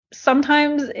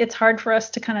sometimes it's hard for us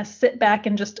to kind of sit back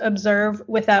and just observe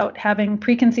without having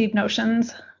preconceived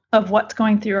notions of what's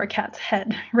going through our cat's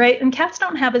head, right? And cats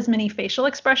don't have as many facial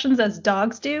expressions as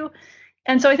dogs do.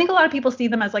 And so I think a lot of people see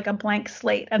them as like a blank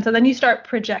slate. And so then you start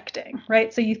projecting,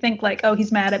 right? So you think like, oh,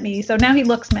 he's mad at me, so now he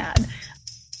looks mad.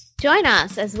 Join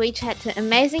us as we chat to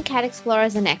amazing cat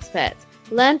explorers and experts,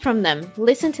 learn from them,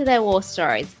 listen to their war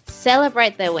stories,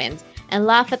 celebrate their wins, and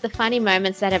laugh at the funny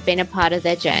moments that have been a part of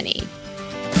their journey.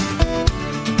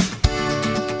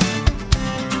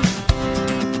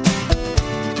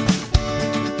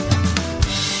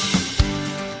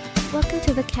 Welcome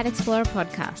to the Cat Explorer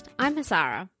podcast. I'm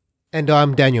Hasara. And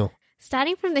I'm Daniel.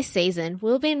 Starting from this season,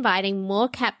 we'll be inviting more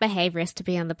cat behaviourists to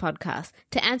be on the podcast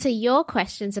to answer your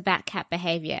questions about cat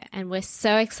behaviour, and we're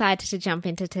so excited to jump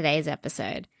into today's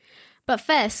episode. But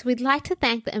first, we'd like to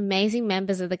thank the amazing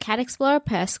members of the Cat Explorer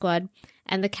Purse Squad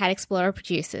and the Cat Explorer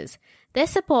producers. Their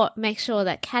support makes sure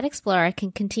that Cat Explorer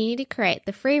can continue to create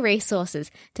the free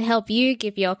resources to help you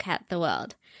give your cat the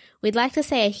world. We'd like to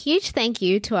say a huge thank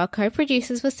you to our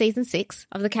co-producers for Season 6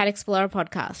 of the Cat Explorer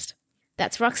podcast.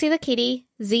 That's Roxy the Kitty,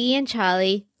 Ziggy and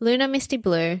Charlie, Luna Misty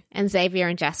Blue, and Xavier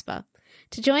and Jasper.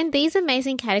 To join these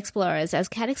amazing Cat Explorers as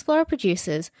Cat Explorer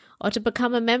producers, or to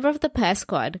become a member of the Purse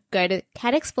Squad, go to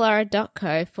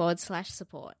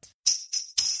catexplorer.co/support.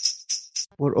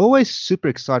 We're always super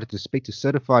excited to speak to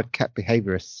certified cat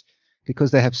behaviorists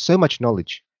because they have so much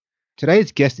knowledge.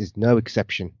 Today's guest is no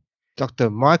exception. Dr.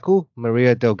 Michael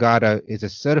Maria Delgado is a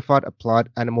certified applied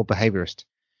animal behaviorist.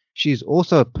 She is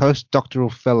also a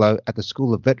postdoctoral fellow at the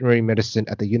School of Veterinary Medicine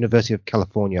at the University of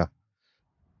California.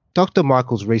 Dr.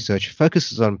 Michael's research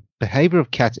focuses on behavior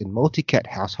of cats in multi-cat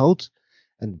households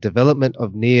and the development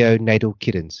of neonatal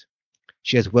kittens.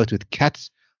 She has worked with cats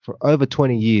for over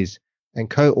 20 years and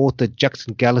co-authored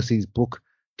Jackson Galaxy's book,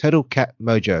 Total Cat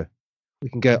Mojo. We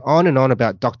can go on and on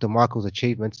about Dr. Michael's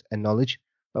achievements and knowledge,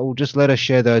 but we'll just let her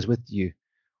share those with you.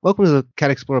 Welcome to the Cat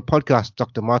Explorer podcast,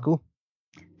 Dr. Michael.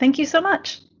 Thank you so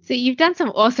much. So you've done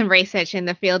some awesome research in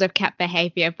the field of cat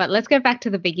behavior, but let's go back to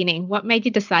the beginning. What made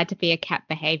you decide to be a cat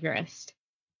behaviorist?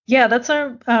 Yeah,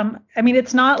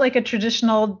 it's not like a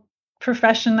traditional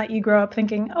profession that you grow up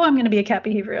thinking, oh, I'm going to be a cat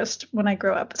behaviorist when I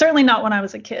grow up. Certainly not when I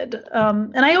was a kid.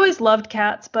 And I always loved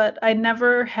cats, but I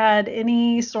never had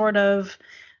any sort of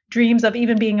dreams of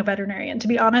even being a veterinarian. To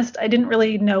be honest, I didn't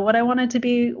really know what I wanted to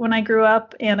be when I grew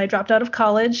up, and I dropped out of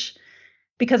college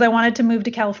because I wanted to move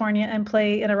to California and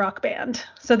play in a rock band.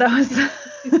 So that was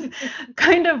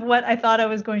kind of what I thought I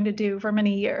was going to do for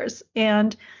many years.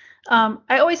 And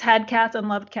I always had cats and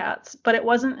loved cats, but it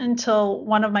wasn't until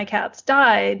one of my cats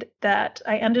died that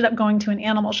I ended up going to an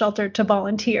animal shelter to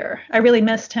volunteer. I really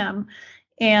missed him.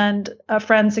 And a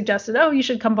friend suggested, oh, you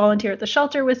should come volunteer at the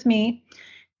shelter with me.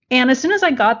 And as soon as I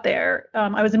got there,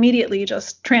 I was immediately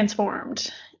just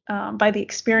transformed by the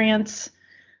experience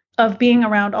of being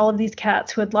around all of these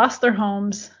cats who had lost their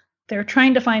homes. They're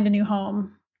trying to find a new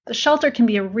home. The shelter can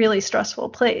be a really stressful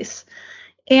place.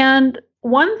 And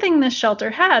one thing this shelter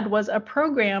had was a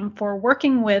program for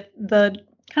working with the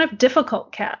kind of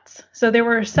difficult cats. So there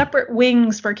were separate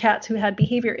wings for cats who had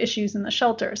behavior issues in the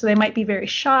shelter. So they might be very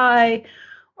shy,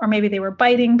 or maybe they were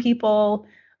biting people,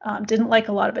 didn't like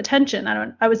a lot of attention.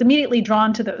 I was immediately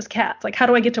drawn to those cats. Like, how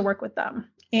do I get to work with them?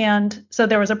 And so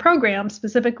there was a program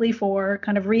specifically for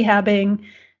kind of rehabbing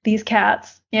these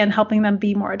cats and helping them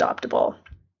be more adoptable.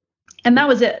 And that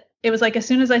was it. It was like, as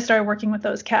soon as I started working with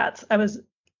those cats, I was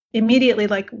immediately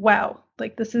like, wow,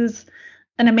 like this is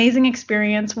an amazing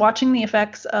experience, watching the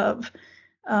effects of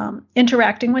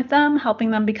interacting with them,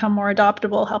 helping them become more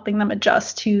adoptable, helping them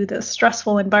adjust to this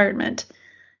stressful environment.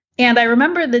 And I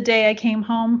remember the day I came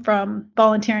home from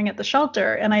volunteering at the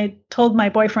shelter, and I told my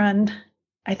boyfriend,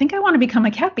 I think I want to become a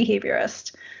cat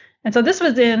behaviorist. And so this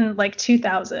was in like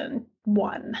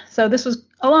 2001. So this was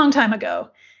a long time ago.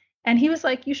 And he was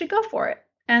like, you should go for it.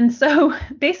 And so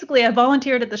basically I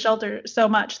volunteered at the shelter so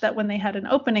much that when they had an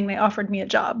opening, they offered me a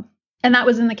job. And that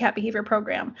was in the cat behavior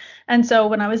program. And so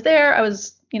when I was there, I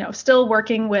was, still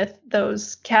working with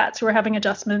those cats who were having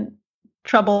adjustment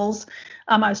troubles.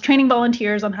 I was training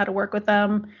volunteers on how to work with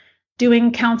them,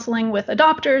 doing counseling with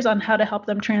adopters on how to help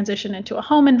them transition into a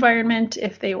home environment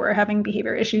if they were having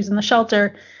behavior issues in the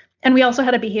shelter. And we also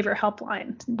had a behavior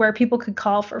helpline where people could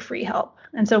call for free help.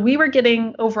 And so we were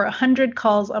getting over 100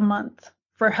 calls a month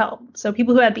for help. So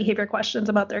people who had behavior questions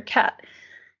about their cat.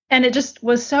 And it just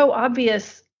was so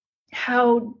obvious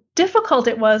how difficult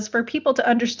it was for people to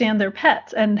understand their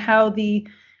pets and how the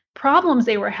problems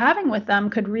they were having with them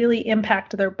could really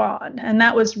impact their bond. And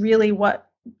that was really what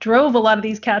drove a lot of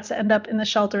these cats to end up in the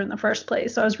shelter in the first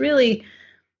place. So I was really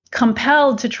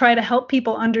compelled to try to help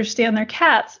people understand their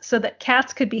cats so that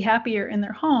cats could be happier in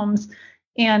their homes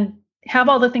and have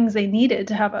all the things they needed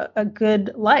to have a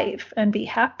good life and be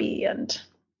happy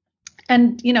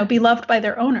and be loved by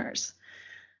their owners.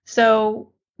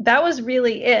 So that was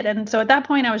really it. And so at that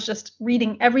point, I was just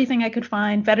reading everything I could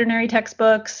find, veterinary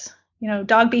textbooks,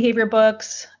 dog behavior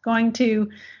books, going to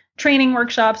training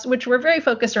workshops, which were very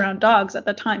focused around dogs at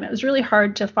the time. It was really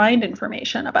hard to find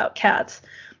information about cats.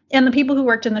 And the people who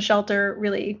worked in the shelter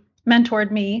really mentored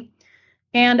me.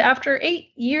 And after 8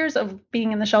 years of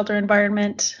being in the shelter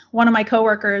environment, one of my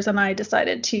coworkers and I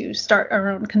decided to start our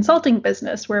own consulting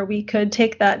business where we could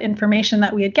take that information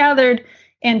that we had gathered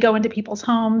and go into people's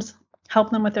homes, help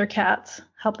them with their cats,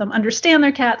 help them understand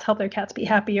their cats, help their cats be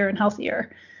happier and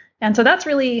healthier. And so that's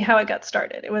really how it got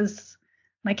started. It was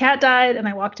my cat died and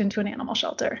I walked into an animal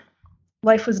shelter.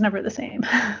 Life was never the same.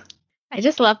 I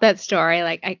just love that story.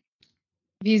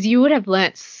 Because you would have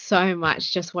learnt so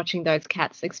much just watching those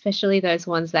cats, especially those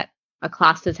ones that are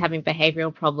classed as having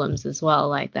behavioral problems as well.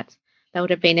 That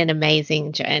would have been an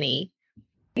amazing journey.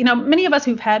 Many of us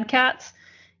who've had cats,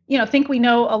 think we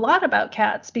know a lot about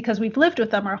cats because we've lived with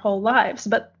them our whole lives.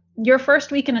 But your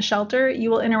first week in a shelter,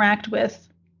 you will interact with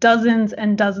dozens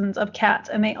and dozens of cats,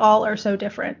 and they all are so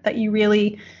different that you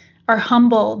really are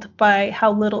humbled by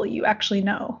how little you actually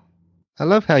know. I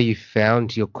love how you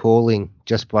found your calling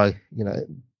just by,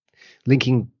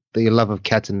 linking your love of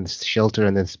cats and this shelter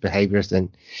and this behaviorist,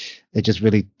 and it just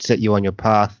really set you on your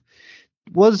path.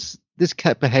 Was this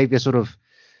cat behavior sort of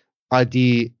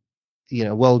idea,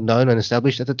 well known and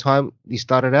established at the time you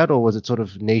started out, or was it sort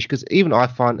of niche? Because even I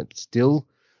find it still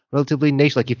relatively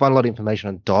niche. You find a lot of information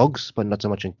on dogs, but not so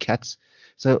much on cats.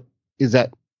 So is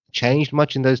that changed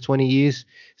much in those 20 years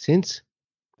since?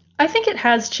 I think it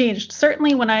has changed.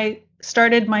 Certainly when I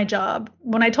started my job,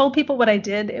 when I told people what I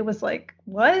did, it was like,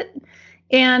 what?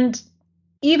 And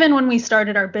even when we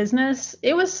started our business,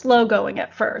 it was slow going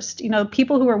at first.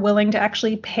 People who were willing to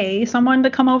actually pay someone to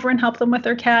come over and help them with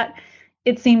their cat,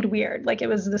 it seemed weird. It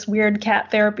was this weird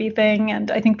cat therapy thing.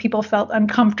 And I think people felt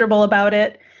uncomfortable about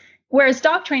it. Whereas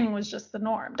dog training was just the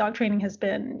norm. Dog training has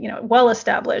been, well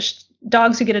established.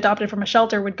 Dogs who get adopted from a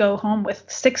shelter would go home with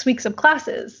 6 weeks of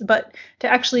classes, but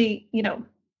to actually,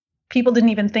 people didn't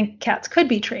even think cats could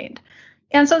be trained.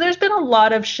 And so there's been a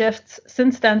lot of shifts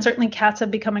since then. Certainly cats have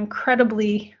become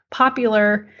incredibly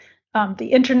popular.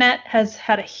 The internet has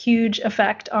had a huge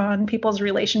effect on people's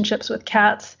relationships with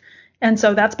cats. And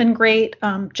so that's been great.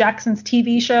 Jackson's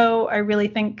TV show, I really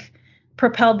think,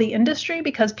 propelled the industry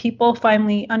because people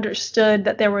finally understood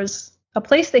that there was a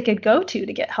place they could go to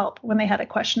get help when they had a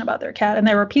question about their cat. And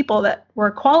there were people that were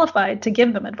qualified to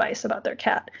give them advice about their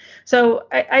cat. So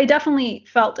I definitely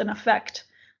felt an effect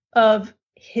of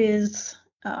his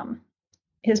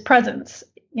presence,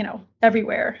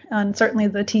 everywhere. And certainly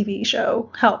the TV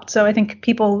show helped. So I think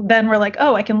people then were like,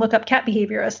 oh, I can look up cat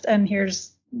behaviorist and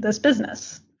here's this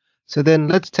business. So then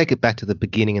let's take it back to the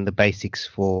beginning and the basics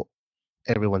for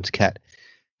everyone's cat.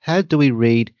 How do we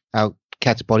read our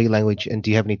cat's body language, and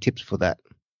do you have any tips for that?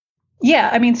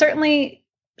 Yeah, certainly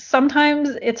sometimes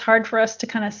it's hard for us to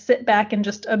kind of sit back and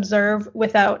just observe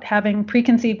without having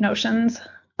preconceived notions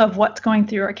of what's going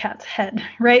through our cat's head,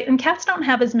 right? And cats don't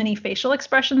have as many facial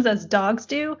expressions as dogs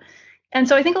do. And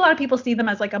so I think a lot of people see them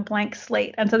as a blank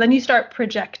slate. And so then you start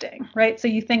projecting, right? So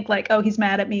you think oh, he's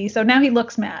mad at me, so now he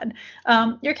looks mad.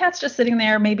 Your cat's just sitting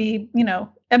there, maybe,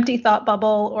 empty thought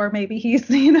bubble, or maybe he's,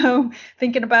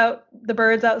 thinking about the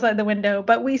birds outside the window.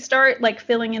 But we start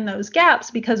filling in those gaps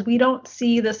because we don't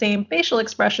see the same facial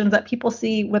expressions that people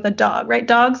see with a dog, right?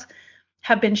 Dogs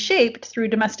have been shaped through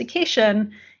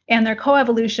domestication and their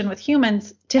coevolution with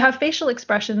humans to have facial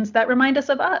expressions that remind us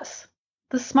of us.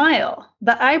 The smile,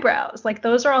 the eyebrows,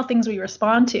 those are all things we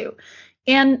respond to.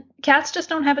 And cats just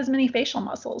don't have as many facial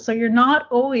muscles. So you're not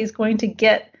always going to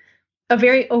get a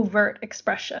very overt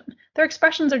expression. Their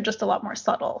expressions are just a lot more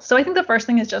subtle. So I think the first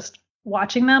thing is just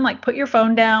watching them, put your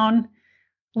phone down,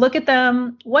 look at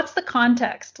them. What's the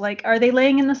context? Are they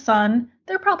laying in the sun?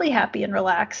 They're probably happy and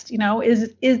relaxed.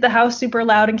 Is the house super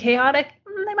loud and chaotic?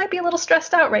 They might be a little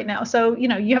stressed out right now. So,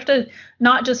 you have to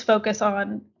not just focus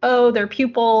on, their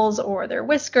pupils or their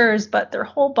whiskers, but their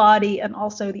whole body and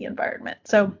also the environment.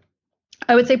 So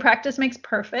I would say practice makes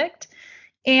perfect.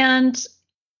 And,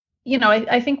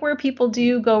 I think where people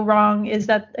do go wrong is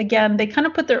that, again, they kind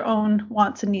of put their own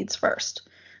wants and needs first.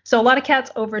 So a lot of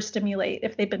cats overstimulate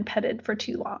if they've been petted for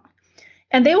too long.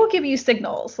 And they will give you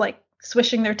signals like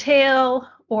swishing their tail,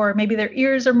 or maybe their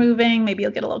ears are moving. Maybe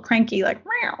you'll get a little cranky, like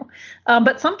meow.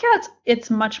 But some cats,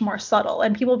 it's much more subtle.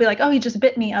 And people will be like, oh, he just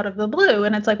bit me out of the blue.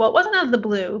 And it's like, well, it wasn't out of the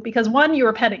blue because one, you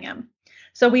were petting him.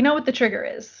 So we know what the trigger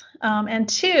is. And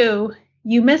 2,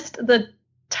 you missed the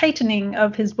tightening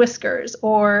of his whiskers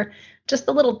or just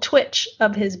the little twitch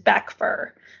of his back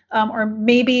fur. Or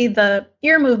maybe the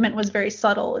ear movement was very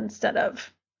subtle instead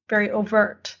of very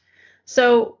overt.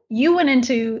 So you went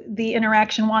into the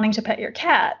interaction wanting to pet your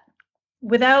cat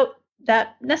without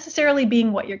that necessarily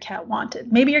being what your cat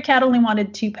wanted. Maybe your cat only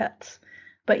wanted 2 pets,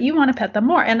 but you want to pet them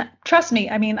more. And trust me,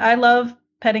 I mean, I love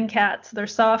petting cats. They're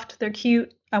soft, they're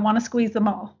cute. I want to squeeze them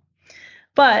all.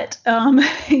 But,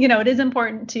 it is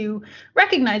important to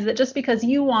recognize that just because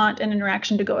you want an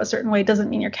interaction to go a certain way doesn't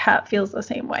mean your cat feels the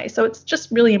same way. So it's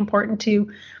just really important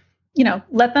to,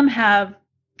 let them have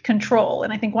control.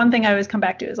 And I think one thing I always come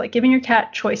back to is like giving your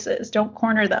cat choices. Don't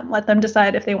corner them. Let them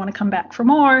decide if they want to come back for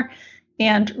more,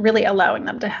 and really allowing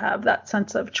them to have that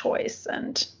sense of choice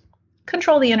and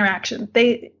control the interaction.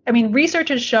 Research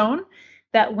has shown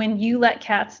that when you let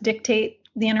cats dictate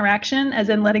the interaction, as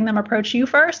in letting them approach you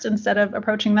first instead of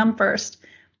approaching them first,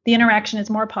 the interaction is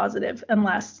more positive and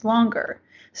lasts longer.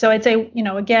 So I'd say,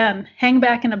 again, hang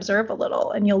back and observe a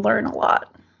little and you'll learn a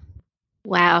lot.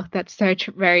 Wow, that's so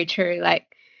very true.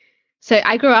 So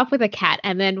I grew up with a cat,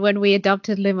 and then when we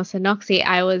adopted Lumos and Noxie,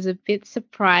 I was a bit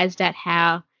surprised at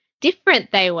how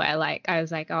different they were. I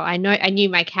was like, oh, I knew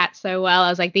my cat so well. I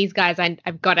was like, these guys,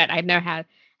 I've got it. I know how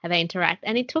they interact.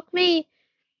 And it took me,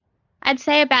 I'd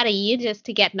say, about a year just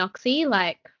to get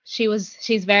Noxie.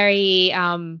 She's very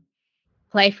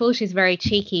playful. She's very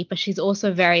cheeky, but she's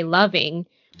also very loving.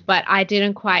 But I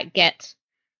didn't quite get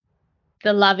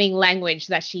the loving language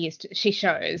that she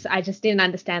shows. I just didn't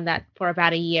understand that for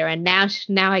about a year. And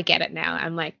now I get it now.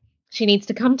 I'm like, she needs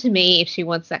to come to me if she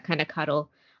wants that kind of cuddle.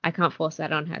 I can't force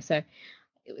that on her. So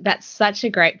that's such a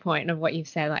great point of what you've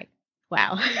said.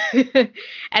 Wow.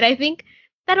 And I think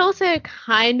that also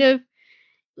kind of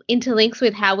interlinks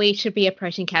with how we should be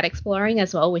approaching cat exploring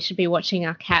as well. We should be watching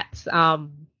our cats, how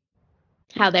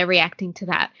they're reacting to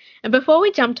that. And before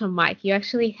we jumped on Mike, you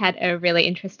actually had a really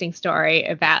interesting story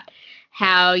about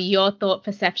how your thought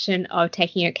perception of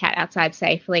taking your cat outside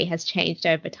safely has changed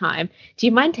over time. Do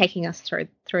you mind taking us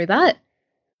through that?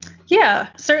 Yeah,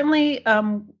 certainly.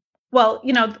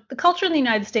 The culture in the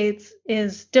United States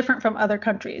is different from other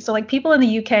countries. So people in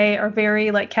the UK are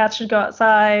very cats should go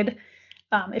outside.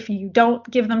 If you don't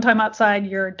give them time outside,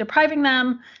 you're depriving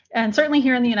them. And certainly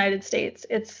here in the United States,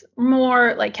 it's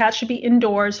more cats should be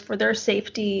indoors for their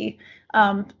safety.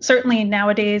 Certainly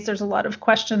nowadays, there's a lot of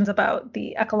questions about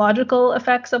the ecological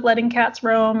effects of letting cats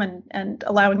roam and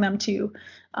allowing them to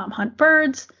hunt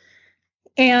birds.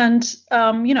 And,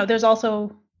 there's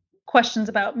also questions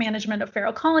about management of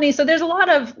feral colonies. So there's a lot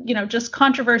of, just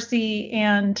controversy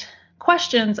and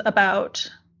questions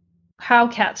about how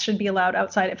cats should be allowed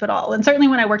outside, if at all. And certainly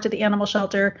when I worked at the animal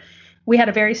shelter, we had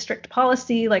a very strict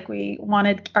policy. We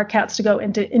wanted our cats to go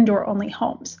into indoor only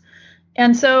homes.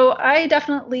 And so I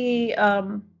definitely,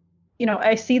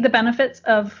 I see the benefits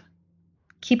of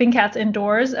keeping cats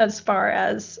indoors as far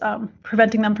as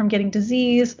preventing them from getting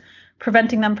disease,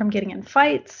 preventing them from getting in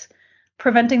fights,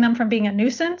 preventing them from being a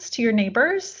nuisance to your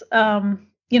neighbors.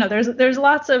 There's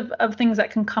lots of things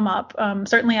that can come up.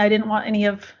 Certainly I didn't want any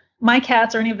of my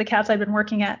cats or any of the cats I've been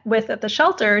working with at the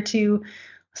shelter to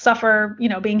suffer,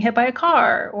 being hit by a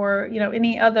car or,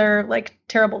 any other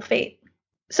terrible fate.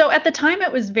 So at the time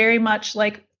it was very much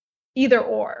either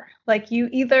or. You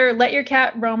either let your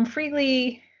cat roam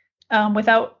freely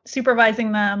without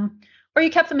supervising them, or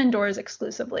you kept them indoors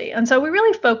exclusively. And so we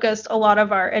really focused a lot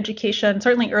of our education,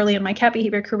 certainly early in my cat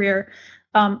behavior career,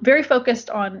 very focused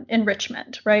on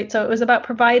enrichment, right? So it was about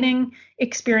providing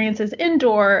experiences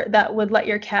indoor that would let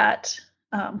your cat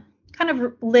kind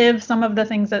of live some of the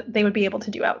things that they would be able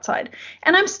to do outside.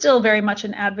 And I'm still very much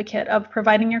an advocate of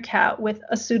providing your cat with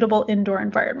a suitable indoor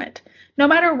environment. No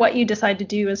matter what you decide to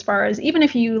do, as far as even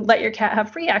if you let your cat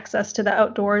have free access to the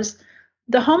outdoors,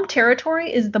 the home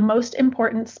territory is the most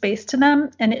important space to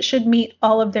them, and it should meet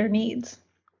all of their needs.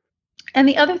 And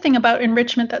the other thing about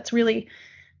enrichment that's really,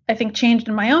 I think, changed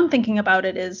in my own thinking about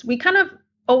it is we kind of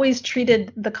always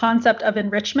treated the concept of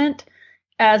enrichment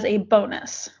as a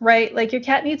bonus, right? Your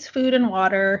cat needs food and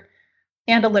water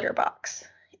and a litter box.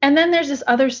 And then there's this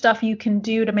other stuff you can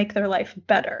do to make their life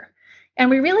better. And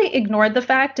we really ignored the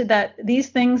fact that these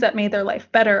things that made their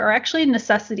life better are actually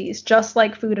necessities, just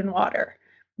like food and water.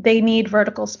 They need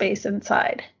vertical space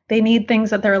inside. They need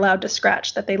things that they're allowed to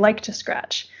scratch, that they like to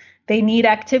scratch. They need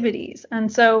activities.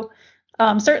 And so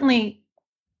certainly,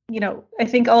 I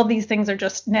think all of these things are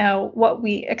just now what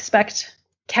we expect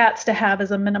cats to have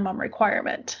as a minimum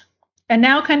requirement. And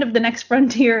now kind of the next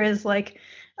frontier is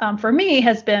for me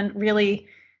has been really,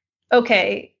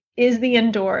 okay, is the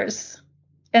indoors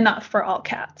enough for all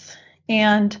cats?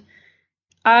 And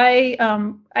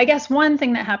I guess one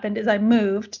thing that happened is I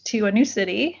moved to a new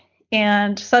city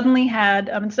and suddenly had,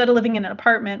 instead of living in an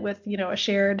apartment with, a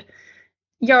shared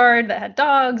yard that had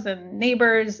dogs and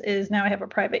neighbors, is now I have a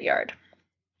private yard.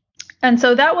 And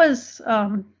so that was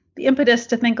the impetus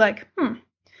to think like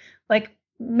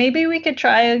maybe we could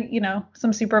try,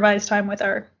 some supervised time with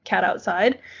our cat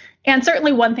outside. And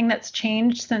certainly one thing that's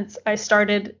changed since I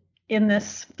started in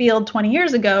this field 20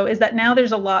 years ago is that now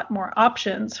there's a lot more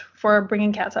options for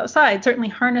bringing cats outside. Certainly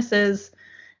harnesses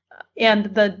and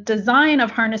the design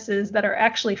of harnesses that are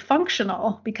actually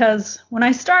functional, because when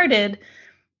I started,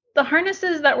 the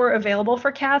harnesses that were available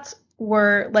for cats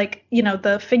were like,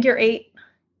 the figure 8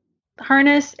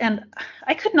 harness, and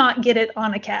I could not get it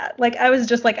on a cat. Like I was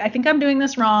just like, I think I'm doing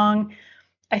this wrong.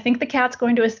 I think the cat's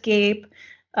going to escape.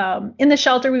 In the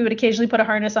shelter, we would occasionally put a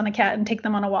harness on a cat and take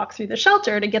them on a walk through the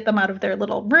shelter to get them out of their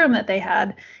little room that they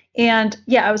had. And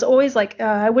yeah, I was always like,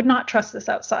 I would not trust this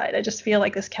outside. I just feel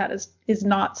like this cat is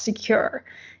not secure.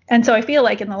 And so I feel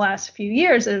like in the last few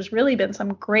years, there's really been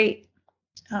some great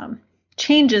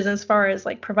changes as far as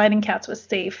like providing cats with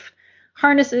safe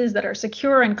harnesses that are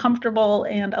secure and comfortable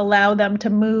and allow them to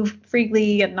move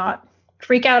freely and not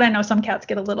freak out. I know some cats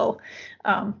get a little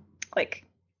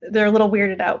they're a little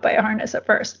weirded out by a harness at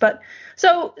first, but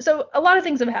so a lot of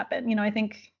things have happened. I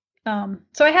think,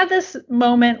 so I had this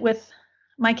moment with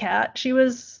my cat. She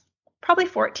was probably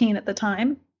 14 at the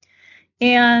time.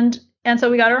 And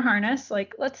so we got her harness,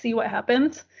 like, let's see what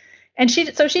happens. And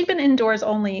she'd been indoors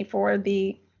only for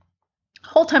the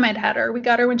whole time I'd had her. We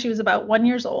got her when she was about 1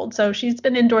 year old. So she's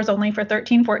been indoors only for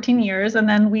 13, 14 years. And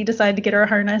then we decided to get her a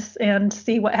harness and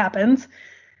see what happens.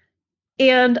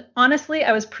 And honestly,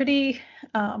 I was pretty,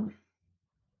 I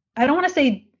don't want to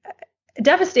say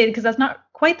devastated because that's not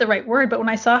quite the right word, but when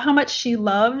I saw how much she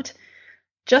loved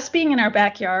just being in our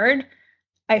backyard,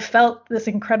 I felt this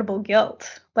incredible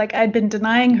guilt. Like I'd been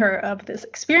denying her of this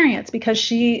experience because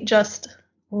she just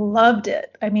loved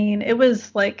it. I mean, it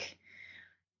was like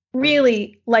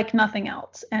really like nothing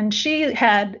else. And she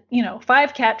had,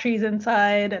 5 cat trees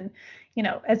inside and,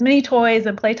 as many toys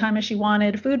and playtime as she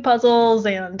wanted, food puzzles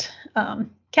and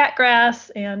cat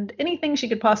grass and anything she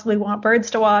could possibly want,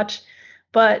 birds to watch,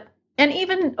 and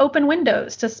even open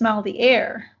windows to smell the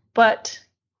air. But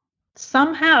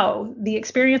somehow the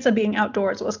experience of being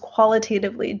outdoors was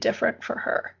qualitatively different for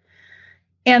her.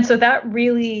 And so that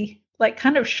really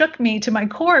kind of shook me to my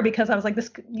core, because I was like,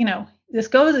 this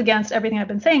goes against everything I've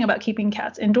been saying about keeping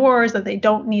cats indoors, that they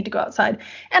don't need to go outside.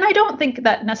 And I don't think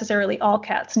that necessarily all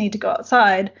cats need to go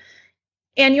outside.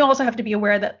 And you also have to be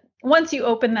aware that once you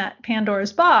open that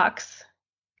Pandora's box,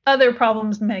 other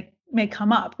problems may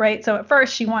come up, right? So at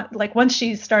first once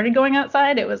she started going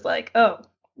outside, it was like, oh,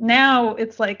 now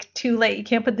it's like too late. You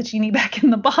can't put the genie back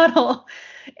in the bottle.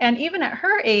 And even at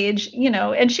her age,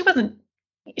 and she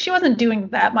wasn't doing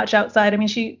that much outside. I mean,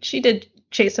 she did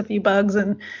chase a few bugs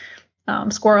and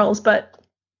squirrels, but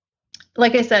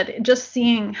like I said, just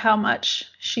seeing how much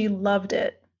she loved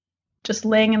it, just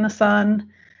laying in the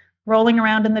sun, rolling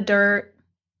around in the dirt,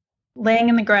 laying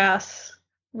in the grass,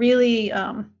 really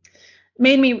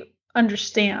made me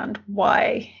understand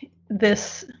why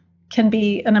this can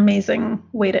be an amazing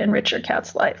way to enrich your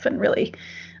cat's life and really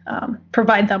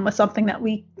provide them with something that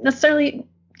we necessarily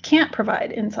can't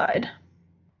provide inside.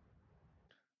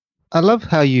 I love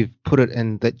how you've put it,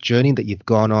 and that journey that you've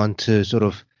gone on to sort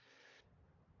of,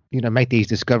 make these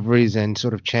discoveries and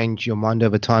sort of change your mind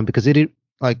over time, because it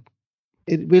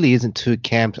really isn't two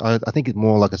camps. I think it's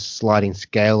more like a sliding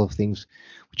scale of things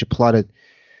which apply to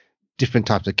different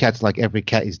types of cats. Like every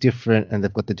cat is different and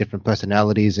they've got the different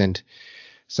personalities, and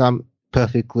some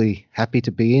perfectly happy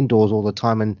to be indoors all the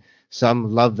time, and some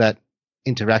love that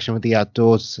interaction with the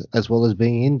outdoors as well as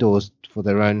being indoors for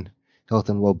their own health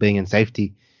and well-being and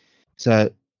safety.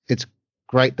 So it's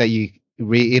great that you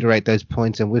reiterate those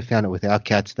points, and we've found it with our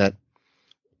cats that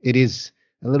it is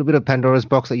a little bit of Pandora's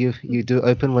box that you do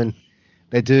open when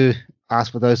they do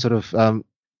ask for those sort of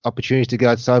opportunities to go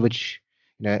outside, which,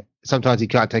 sometimes you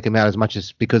can't take them out as much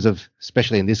as because of,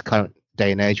 especially in this current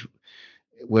day and age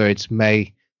where it's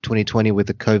May 2020 with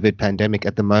the COVID pandemic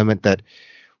at the moment, that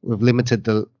we've limited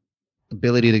the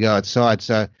ability to go outside.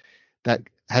 So that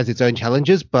has its own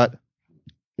challenges, but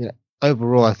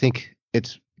overall, I think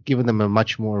it's given them a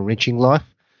much more enriching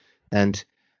life, and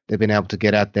they've been able to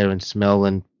get out there and smell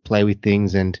and play with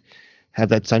things and have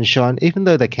that sunshine, even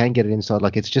though they can get it inside.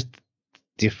 Like, it's just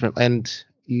different. And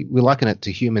we liken it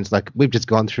to humans. Like, we've just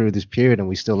gone through this period and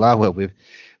we still are where we've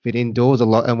been indoors a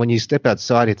lot. And when you step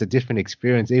outside, it's a different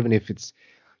experience, even if it's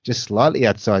just slightly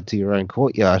outside to your own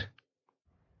courtyard.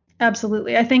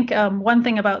 Absolutely. I think one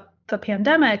thing about the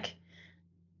pandemic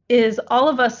is all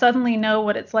of us suddenly know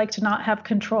what it's like to not have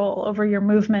control over your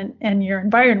movement and your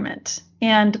environment.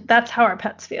 And that's how our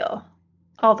pets feel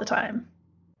all the time.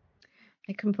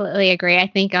 I completely agree. I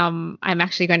think I'm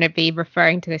actually going to be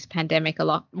referring to this pandemic a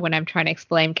lot when I'm trying to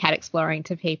explain cat exploring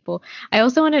to people. I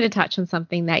also wanted to touch on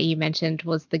something that you mentioned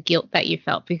was the guilt that you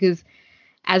felt, because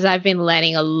as I've been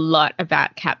learning a lot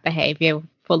about cat behavior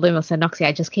for Lumos and Noxie,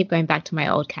 I just keep going back to my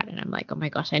old cat and I'm like, oh my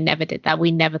gosh, I never did that.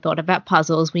 We never thought about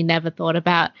puzzles. We never thought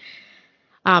about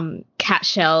cat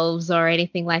shelves or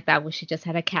anything like that. We should just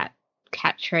had a cat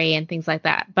tree and things like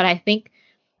that. But I think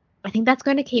that's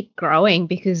going to keep growing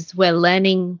because we're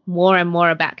learning more and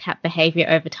more about cat behavior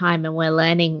over time, and we're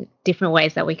learning different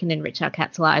ways that we can enrich our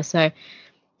cats' lives. So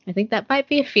I think that might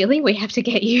be a feeling we have to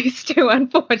get used to,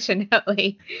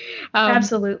 unfortunately.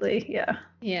 Absolutely. Yeah.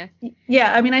 Yeah.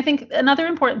 Yeah. I mean, I think another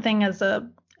important thing as a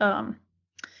cat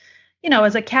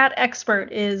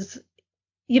expert is,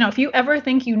 if you ever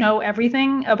think you know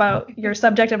everything about your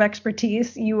subject of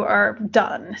expertise, you are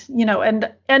done,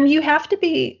 and you have to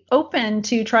be open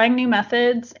to trying new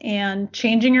methods and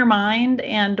changing your mind.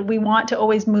 And we want to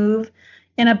always move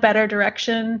in a better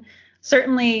direction.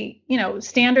 Certainly,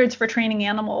 standards for training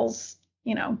animals,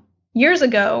 years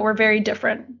ago were very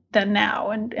different than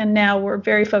now. And now we're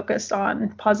very focused on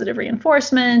positive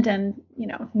reinforcement and,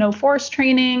 no force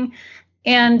training.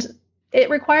 And it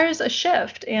requires a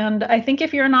shift. And I think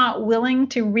if you're not willing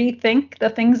to rethink the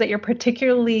things that you're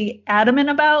particularly adamant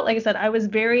about, like I said, I was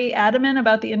very adamant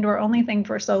about the indoor only thing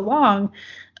for so long,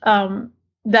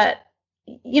 that,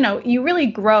 you really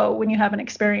grow when you have an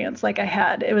experience like I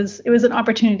had. It was an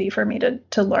opportunity for me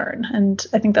to learn. And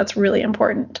I think that's really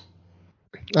important.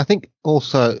 I think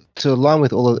also to align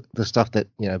with all of the stuff that,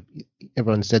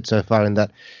 everyone said so far, in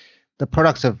that the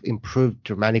products have improved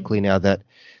dramatically now that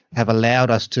have allowed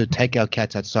us to take our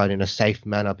cats outside in a safe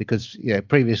manner, because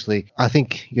previously I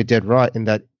think you're dead right in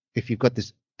that if you've got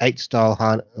this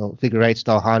figure 8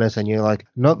 style harness and you're like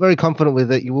not very confident with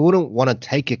it, you wouldn't want to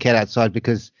take your cat outside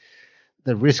because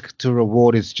the risk to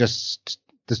reward is just,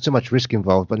 there's too much risk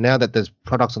involved. But now that there's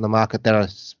products on the market that are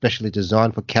specially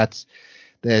designed for cats,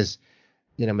 there's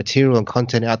material and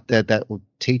content out there that will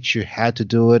teach you how to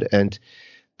do it, and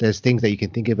there's things that you can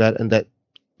think about, and that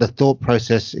the thought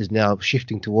process is now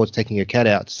shifting towards taking your cat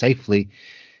out safely.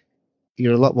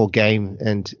 You're a lot more game,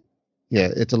 and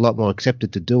it's a lot more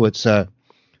accepted to do it. So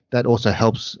that also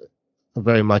helps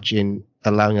very much in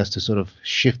allowing us to sort of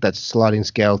shift that sliding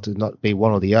scale to not be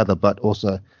one or the other, but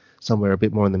also somewhere a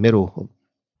bit more in the middle.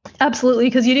 Absolutely,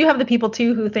 because you do have the people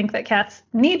too who think that cats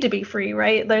need to be free,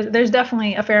 right? There's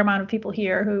definitely a fair amount of people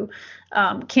here who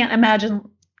can't imagine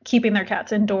keeping their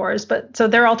cats indoors, but so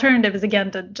their alternative is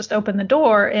again to just open the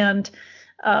door, and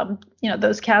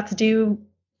those cats do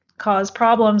cause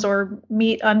problems or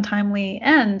meet untimely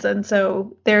ends, and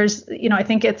so there's I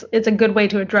think it's a good way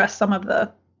to address some of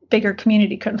the bigger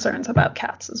community concerns about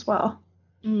cats as well.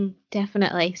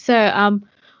 Definitely. So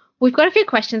we've got a few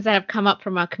questions that have come up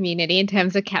from our community in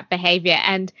terms of cat behavior,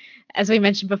 and as we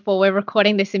mentioned before, we're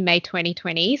recording this in May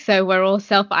 2020, so we're all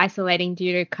self-isolating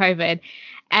due to COVID.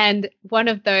 And one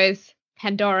of those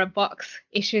Pandora box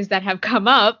issues that have come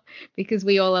up, because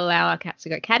we all allow our cats to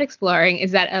go cat exploring,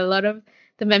 is that a lot of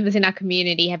the members in our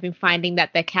community have been finding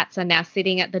that their cats are now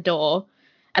sitting at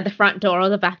the front door or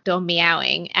the back door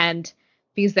meowing, and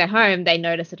because they're home, they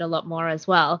notice it a lot more as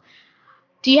well.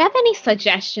 Do you have any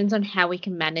suggestions on how we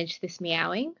can manage this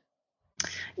meowing?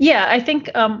 Yeah, I think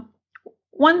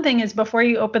one thing is before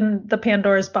you open the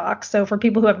Pandora's box, so for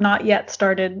people who have not yet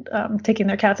started taking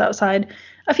their cats outside,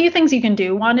 a few things you can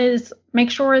do. One is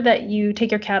make sure that you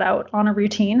take your cat out on a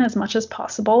routine as much as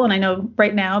possible. And I know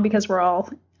right now, because we're all,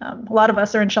 a lot of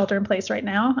us are in shelter in place right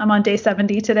now. I'm on day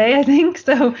 70 today, I think.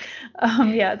 So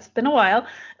it's been a while.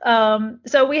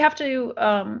 So we have to,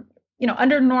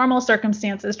 under normal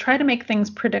circumstances, try to make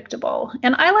things predictable.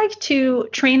 And I like to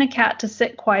train a cat to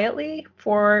sit quietly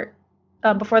before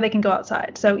they can go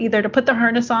outside. So either to put the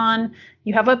harness on,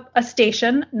 you have a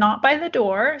station not by the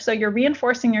door, so you're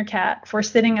reinforcing your cat for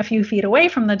sitting a few feet away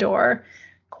from the door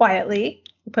quietly.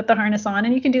 You put the harness on,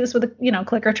 and you can do this with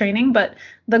clicker training, but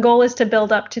the goal is to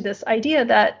build up to this idea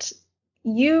that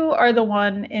you are the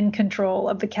one in control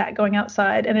of the cat going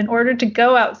outside, and in order to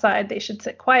go outside, they should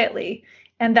sit quietly,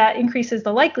 and that increases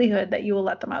the likelihood that you will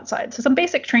let them outside. So some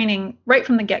basic training right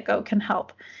from the get-go can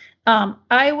help.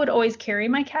 I would always carry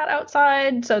my cat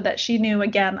outside so that she knew,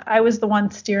 again, I was the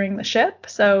one steering the ship.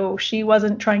 So she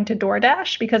wasn't trying to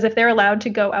DoorDash, because if they're allowed to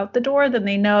go out the door, then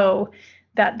they know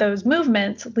that those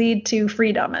movements lead to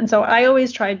freedom. And so I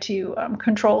always tried to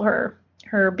control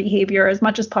her behavior as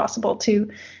much as possible to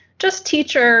just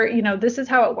teach her, this is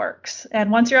how it works.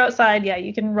 And once you're outside, yeah,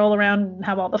 you can roll around and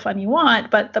have all the fun you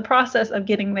want, but the process of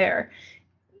getting there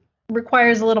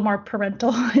requires a little more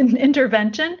parental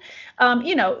intervention.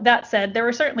 That said, there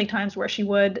were certainly times where she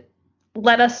would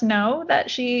let us know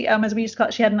that she, as we used to call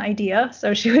it, she had an idea.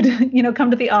 So she would, come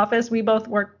to the office. We both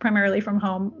work primarily from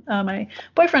home, my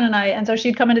boyfriend and I. And so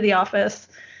she'd come into the office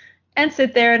and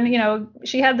sit there and,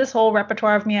 she had this whole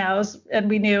repertoire of meows, and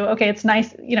we knew, okay, it's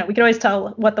nice. We could always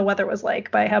tell what the weather was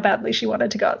like by how badly she wanted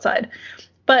to go outside.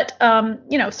 But,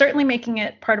 certainly making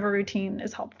it part of a routine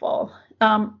is helpful.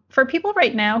 For people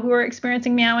right now who are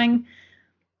experiencing meowing,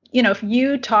 if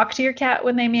you talk to your cat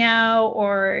when they meow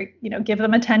or, give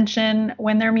them attention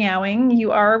when they're meowing,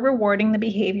 you are rewarding the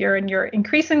behavior and you're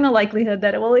increasing the likelihood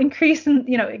that it will increase and,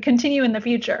 continue in the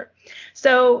future.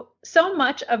 So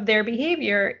much of their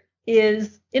behavior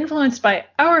is influenced by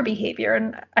our behavior.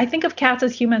 And I think of cats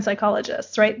as human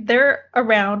psychologists, right? They're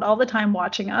around all the time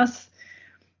watching us.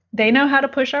 They know how to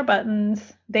push our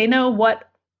buttons. They know what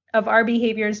of our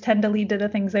behaviors tend to lead to the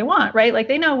things they want, right? Like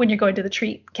they know when you're going to the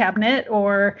treat cabinet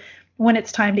or when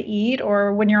it's time to eat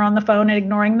or when you're on the phone and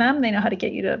ignoring them. They know how to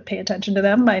get you to pay attention to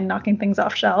them by knocking things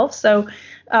off shelves. So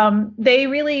they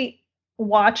really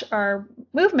watch our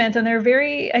movements, and they're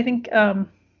very, I think,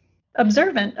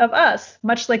 observant of us,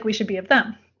 much like we should be of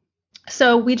them.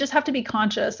 So we just have to be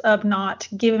conscious of not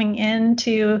giving in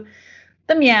to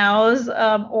the meows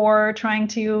or trying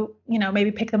to,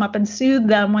 maybe pick them up and soothe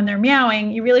them when they're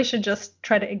meowing. You really should just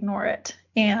try to ignore it.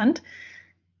 And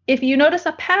if you notice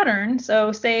a pattern,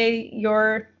 so say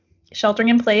you're sheltering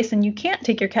in place and you can't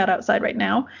take your cat outside right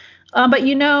now, but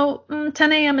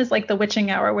 10 a.m. is like the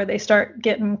witching hour where they start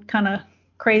getting kind of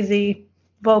crazy,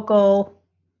 vocal,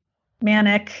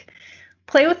 manic.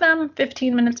 Play with them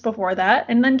 15 minutes before that,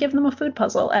 and then give them a food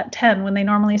puzzle at 10 when they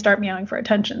normally start meowing for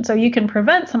attention. So you can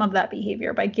prevent some of that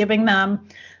behavior by giving them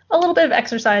a little bit of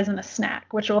exercise and a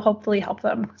snack, which will hopefully help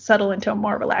them settle into a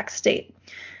more relaxed state.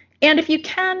 And if you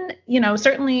can,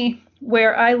 certainly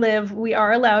where I live, we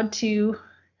are allowed to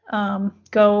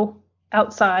go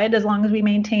outside as long as we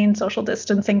maintain social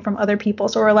distancing from other people.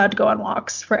 So we're allowed to go on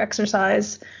walks for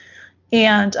exercise.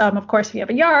 And of course, if you have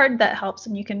a yard, that helps,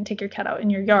 and you can take your cat out in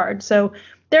your yard. So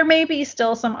there may be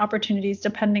still some opportunities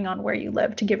depending on where you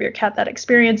live to give your cat that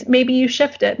experience. Maybe you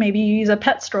shift it. Maybe you use a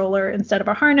pet stroller instead of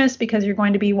a harness because you're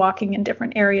going to be walking in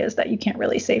different areas that you can't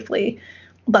really safely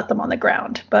let them on the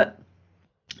ground. But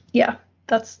yeah,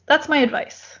 that's my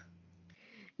advice.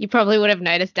 You probably would have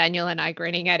noticed Daniel and I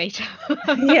grinning at each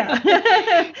other.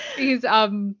 Yeah.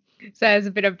 Because so as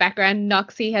a bit of background,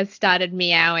 Noxie has started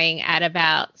meowing at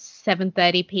about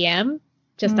 7:30 p.m.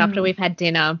 just after we've had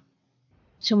dinner.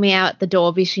 She'll meow at the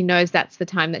door because she knows that's the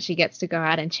time that she gets to go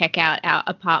out and check out our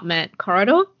apartment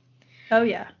corridor. Oh,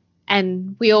 yeah.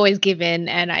 And we always give in,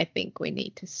 and I think we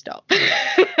need to stop.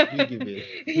 You give in.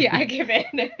 Yeah, I give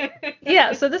in.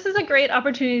 Yeah, so this is a great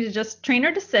opportunity to just train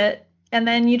her to sit. And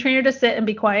then you train her to sit and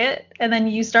be quiet. And then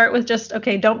you start with just,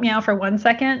 okay, don't meow for 1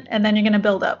 second. And then you're going to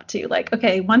build up to like,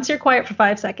 okay, once you're quiet for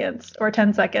 5 seconds or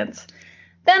 10 seconds,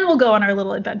 then we'll go on our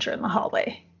little adventure in the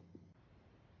hallway.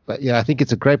 But yeah, I think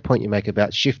it's a great point you make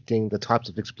about shifting the types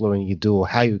of exploring you do or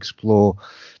how you explore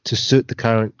to suit the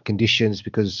current conditions.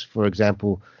 Because, for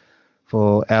example,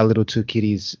 for our little two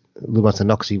kitties, Lumos and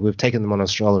Noxie, we've taken them on a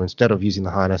stroller instead of using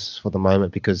the harness for the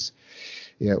moment because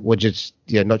we're just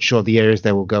not sure the areas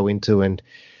they will go into, and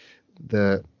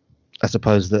I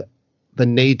suppose the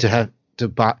need to have to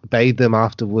bathe them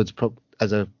afterwards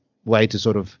as a way to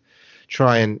sort of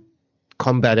try and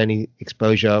combat any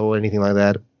exposure or anything like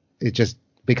that. It just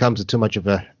becomes too much of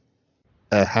a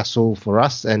hassle for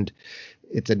us, and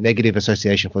it's a negative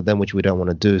association for them, which we don't want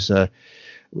to do. So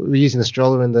we're using the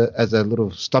stroller as a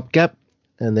little stopgap.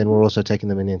 And then we're also taking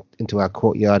them into our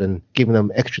courtyard and giving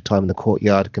them extra time in the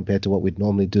courtyard compared to what we'd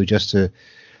normally do, just to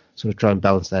sort of try and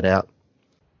balance that out.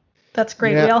 That's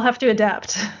great. We all have to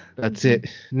adapt. That's it.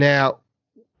 Now,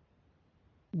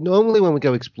 normally when we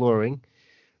go exploring,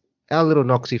 our little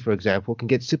Noxie, for example, can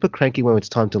get super cranky when it's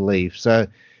time to leave. So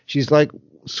she's like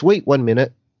sweet 1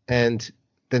 minute, and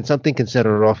then something can set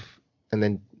her off, and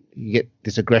then you get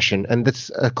this aggression. And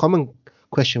that's a common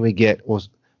question we get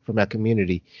from our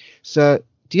community. So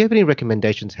do you have any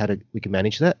recommendations how we can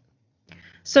manage that?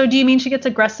 So do you mean she gets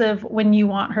aggressive when you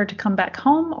want her to come back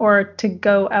home or to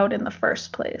go out in the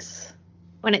first place?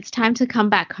 When it's time to come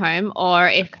back home, or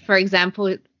if, for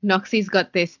example, Noxie's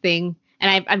got this thing,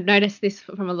 and I've noticed this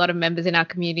from a lot of members in our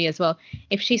community as well.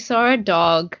 If she saw a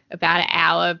dog about an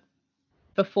hour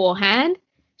beforehand,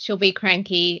 she'll be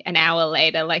cranky an hour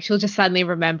later. Like she'll just suddenly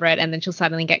remember it, and then she'll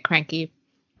suddenly get cranky,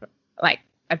 like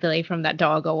I believe from that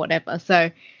dog or whatever.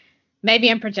 So maybe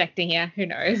I'm projecting here, who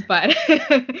knows, but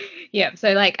yeah.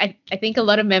 So like, I think a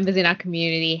lot of members in our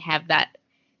community have that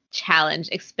challenge,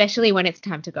 especially when it's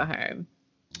time to go home.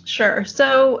 Sure.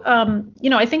 So,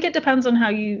 I think it depends on how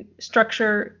you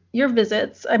structure your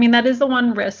visits. I mean, that is the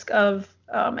one risk of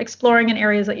exploring in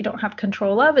areas that you don't have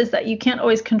control of, is that you can't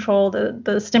always control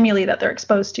the stimuli that they're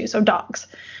exposed to. So dogs,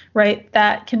 right?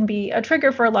 That can be a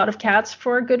trigger for a lot of cats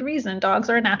for a good reason. Dogs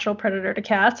are a natural predator to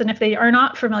cats. And if they are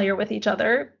not familiar with each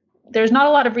other, there's not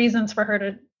a lot of reasons for her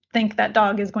to think that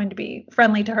dog is going to be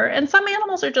friendly to her. And some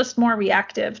animals are just more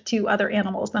reactive to other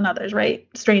animals than others, right?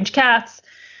 Strange cats,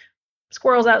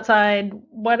 squirrels outside,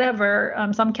 whatever.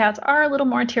 Some cats are a little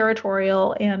more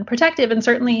territorial and protective, and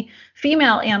certainly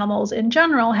female animals in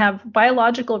general have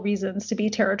biological reasons to be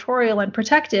territorial and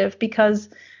protective because,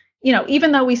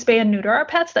 even though we spay and neuter our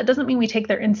pets, that doesn't mean we take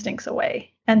their instincts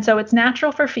away. And so it's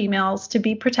natural for females to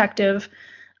be protective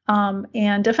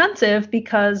and defensive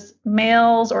because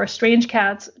males or strange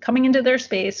cats coming into their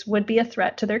space would be a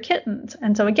threat to their kittens.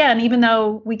 And so again, even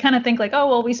though we kind of think like, oh,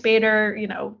 well, we spayed her,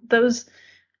 those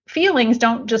feelings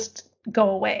don't just go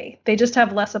away. They just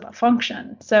have less of a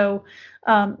function. So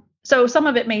some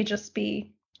of it may just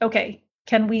be, okay,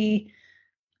 can we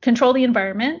control the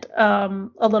environment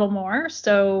a little more?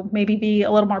 So maybe be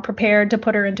a little more prepared to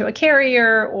put her into a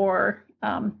carrier or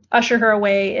usher her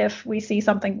away if we see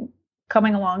something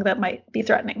coming along that might be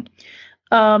threatening.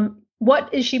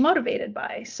 What is she motivated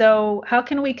by? So how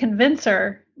can we convince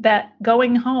her that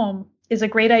going home is a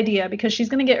great idea because she's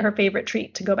going to get her favorite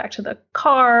treat to go back to the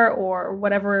car or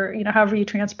whatever, however you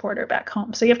transport her back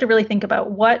home. So you have to really think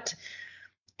about what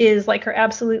is like her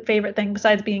absolute favorite thing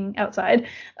besides being outside.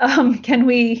 Can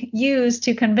we use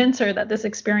to convince her that this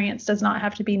experience does not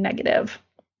have to be negative?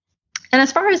 And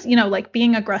as far as, like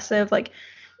being aggressive, like,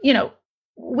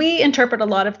 we interpret a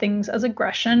lot of things as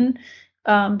aggression.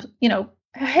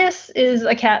 Hiss is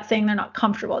a cat saying they're not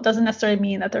comfortable. It doesn't necessarily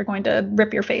mean that they're going to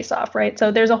rip your face off, right? So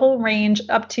there's a whole range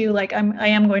up to like, I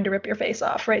am going to rip your face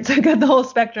off, right? So we've got the whole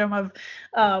spectrum of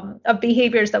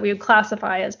behaviors that we would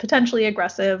classify as potentially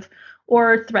aggressive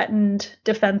or threatened,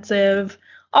 defensive.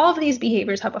 All of these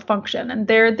behaviors have a function, and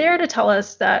they're there to tell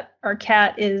us that our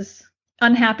cat is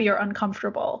unhappy or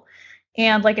uncomfortable.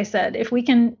 And like I said, if we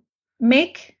can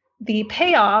make the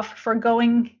payoff for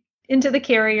going into the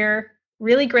carrier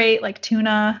really great, like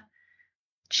tuna,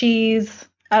 cheese,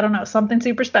 I don't know, something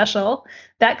super special,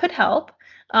 that could help.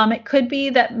 It could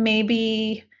be that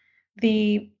maybe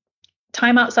the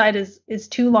time outside is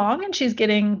too long and she's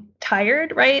getting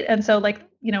tired, right? And so like,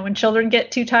 when children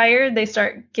get too tired, they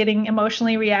start getting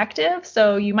emotionally reactive.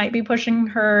 So you might be pushing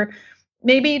her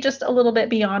maybe just a little bit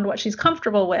beyond what she's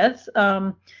comfortable with.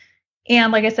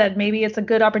 And like I said, maybe it's a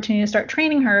good opportunity to start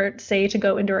training her, say, to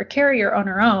go into a carrier on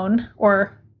her own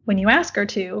or when you ask her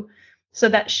to, so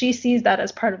that she sees that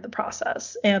as part of the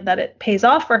process and that it pays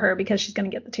off for her because she's going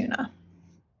to get the tuna.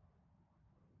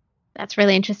 That's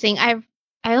really interesting. I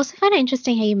also find it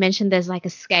interesting how you mentioned there's like a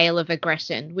scale of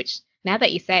aggression, which now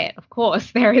that you say it, of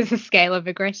course, there is a scale of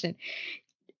aggression.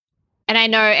 And I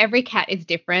know every cat is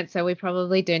different, so we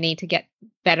probably do need to get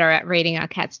better at reading our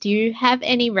cats. Do you have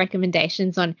any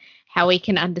recommendations on how we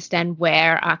can understand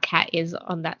where our cat is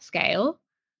on that scale?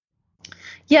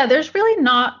 Yeah, there's really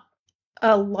not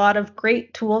a lot of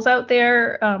great tools out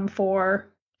there for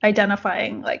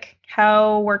identifying like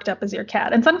how worked up is your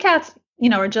cat. And some cats,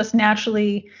 are just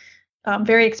naturally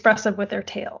very expressive with their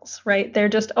tails, right? They're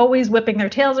just always whipping their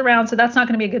tails around. So that's not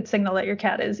going to be a good signal that your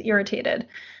cat is irritated.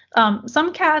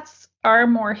 Some cats are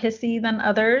more hissy than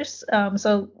others.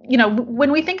 So,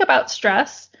 when we think about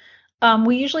stress,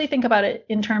 we usually think about it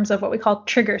in terms of what we call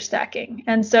trigger stacking.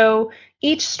 And so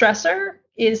each stressor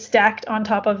is stacked on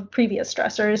top of previous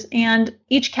stressors, and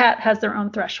each cat has their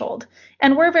own threshold.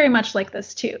 And we're very much like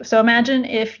this too. So imagine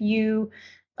if you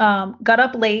got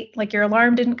up late, like your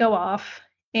alarm didn't go off,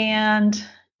 and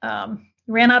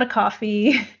ran out of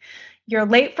coffee, you're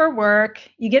late for work,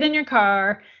 you get in your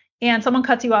car, and someone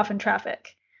cuts you off in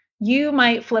traffic. You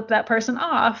might flip that person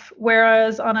off,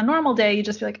 whereas on a normal day, you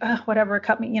just be like, oh, whatever,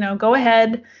 cut me, go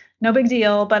ahead, no big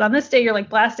deal. But on this day, you're like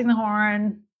blasting the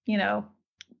horn,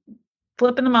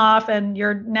 flipping them off, and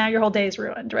your whole day is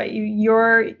ruined, right?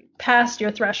 You're past your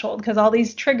threshold because all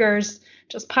these triggers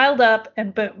just piled up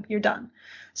and boom, you're done.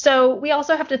 So we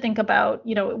also have to think about,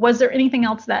 was there anything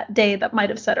else that day that might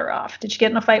have set her off? Did she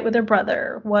get in a fight with her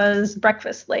brother? Was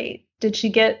breakfast late? Did she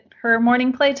get her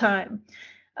morning playtime?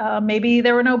 Maybe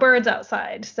there were no birds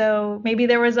outside. So maybe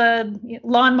there was a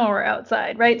lawnmower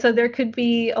outside, right? So there could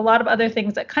be a lot of other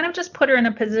things that kind of just put her in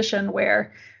a position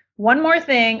where one more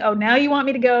thing, oh, now you want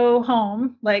me to go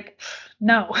home? Like,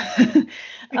 no.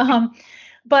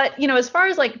 But, as far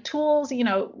as like tools,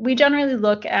 we generally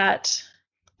look at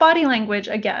body language,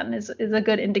 again, is a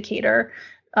good indicator,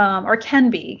 or can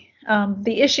be.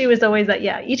 The issue is always that,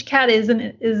 each cat is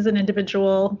an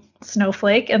individual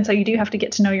snowflake. And so you do have to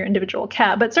get to know your individual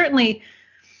cat. But certainly,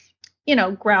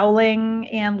 growling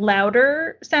and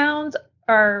louder sounds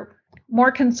are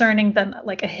more concerning than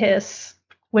like a hiss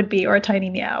would be, or a tiny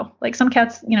meow. Like some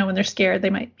cats, when they're scared, they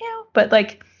might meow, but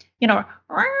like,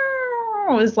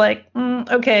 is like,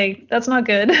 okay, that's not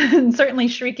good. And certainly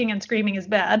shrieking and screaming is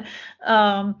bad.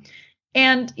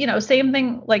 And, same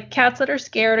thing, like cats that are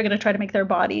scared are going to try to make their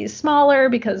bodies smaller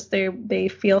because they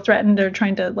feel threatened. They're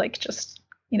trying to like, just,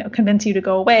 convince you to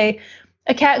go away.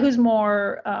 A cat who's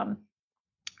more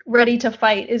ready to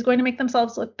fight is going to make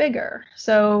themselves look bigger.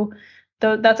 So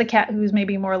that's a cat who's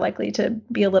maybe more likely to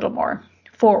be a little more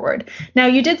forward. Now,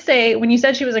 you did say, when you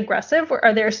said she was aggressive,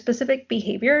 are there specific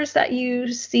behaviors that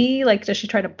you see? Like, does she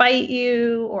try to bite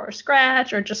you or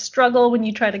scratch or just struggle when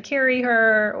you try to carry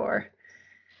her? Or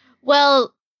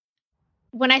Well,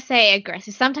 when I say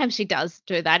aggressive, sometimes she does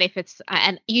do that if it's,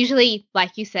 and usually,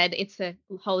 like you said, it's a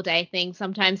whole day thing.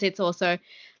 Sometimes it's also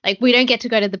like we don't get to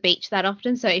go to the beach that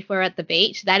often. So if we're at the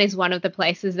beach, that is one of the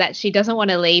places that she doesn't want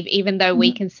to leave, even though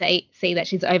we can see that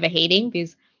she's overheating,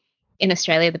 because in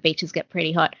Australia, the beaches get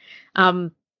pretty hot.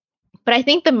 But I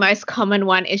think the most common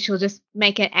one is she'll just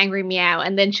make an angry meow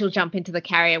and then she'll jump into the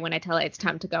carrier when I tell her it's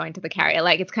time to go into the carrier.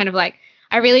 Like, it's kind of like,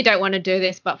 I really don't want to do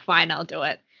this, but fine, I'll do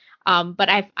it. But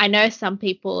I know some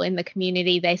people in the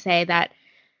community, they say that,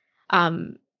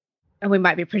 and we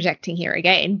might be projecting here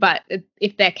again, but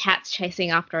if their cat's chasing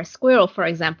after a squirrel, for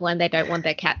example, and they don't want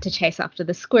their cat to chase after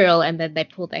the squirrel, and then they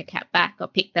pull their cat back or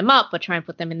pick them up or try and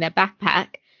put them in their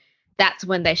backpack, that's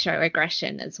when they show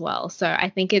aggression as well. So I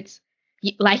think it's,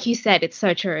 like you said, it's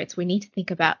so true. We need to think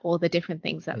about all the different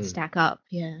things that stack up.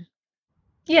 Yeah.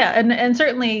 Yeah. And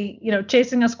certainly,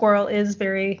 chasing a squirrel is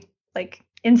very like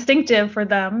instinctive for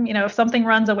them. If something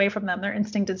runs away from them, their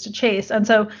instinct is to chase. And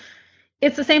so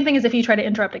it's the same thing as if you try to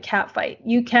interrupt a cat fight.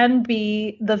 You can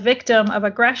be the victim of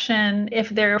aggression if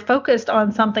they're focused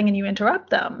on something and you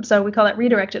interrupt them. So we call that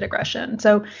redirected aggression.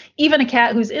 So even a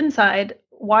cat who's inside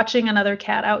watching another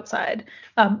cat outside.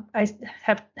 I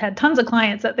have had tons of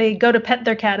clients that they go to pet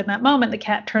their cat in that moment. The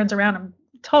cat turns around and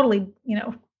totally,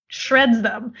 shreds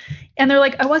them. And they're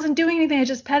like, I wasn't doing anything. I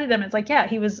just petted him. It's like, yeah,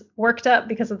 he was worked up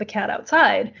because of the cat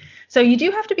outside. So you do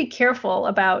have to be careful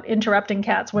about interrupting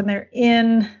cats when they're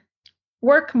in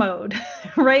work mode,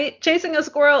 right? Chasing a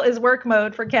squirrel is work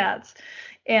mode for cats.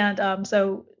 And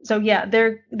so yeah,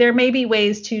 there may be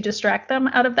ways to distract them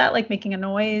out of that, like making a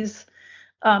noise.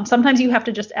 Sometimes you have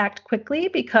to just act quickly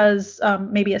because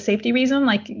maybe a safety reason,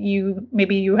 like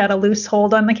maybe you had a loose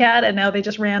hold on the cat and now they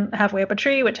just ran halfway up a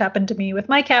tree, which happened to me with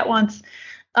my cat once.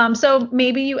 So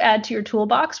maybe you add to your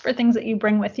toolbox for things that you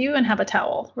bring with you and have a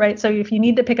towel, right? So if you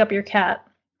need to pick up your cat,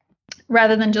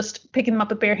 rather than just picking them up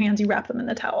with bare hands, you wrap them in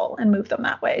the towel and move them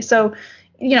that way. So,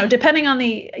 depending on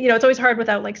it's always hard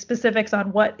without like specifics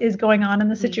on what is going on in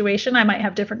the situation. I might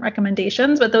have different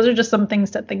recommendations, but those are just some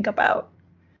things to think about.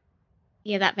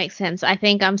 Yeah, that makes sense. I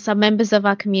think some members of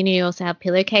our community also have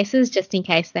pillowcases just in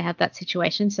case they have that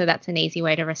situation. So that's an easy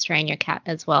way to restrain your cat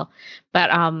as well. But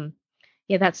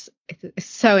yeah, it's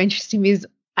so interesting because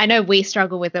I know we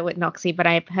struggle with it with Noxie, but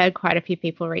I've heard quite a few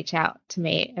people reach out to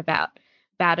me about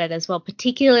it as well,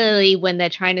 particularly when they're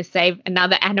trying to save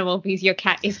another animal because your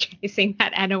cat is chasing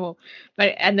that animal,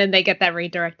 and then they get that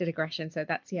redirected aggression. So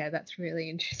that's really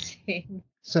interesting.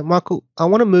 So Michael, I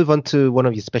want to move on to one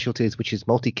of your specialties, which is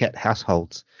multi-cat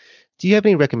households. Do you have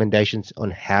any recommendations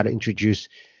on how to introduce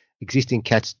existing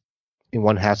cats in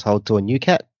one household to a new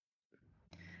cat?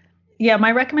 Yeah,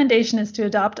 my recommendation is to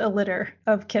adopt a litter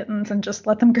of kittens and just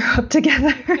let them grow up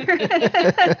together.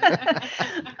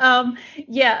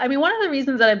 Yeah, I mean, one of the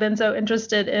reasons that I've been so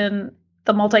interested in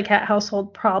the multi-cat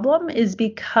household problem is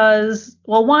because,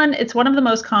 well, one, it's one of the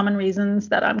most common reasons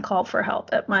that I'm called for help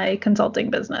at my consulting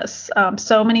business.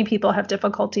 So many people have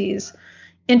difficulties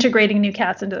integrating new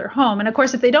cats into their home. And of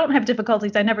course, if they don't have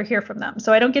difficulties, I never hear from them.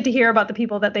 So I don't get to hear about the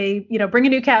people that they, bring a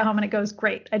new cat home and it goes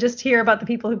great. I just hear about the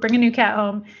people who bring a new cat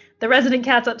home. The resident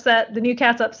cat's upset, the new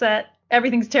cat's upset,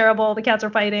 everything's terrible, the cats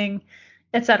are fighting,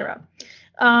 etc.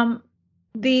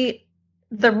 The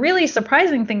really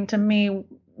surprising thing to me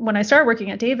when I started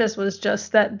working at Davis was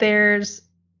just that there's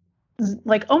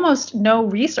like almost no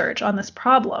research on this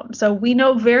problem. So we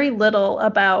know very little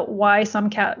about why some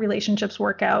cat relationships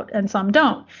work out and some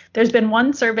don't. There's been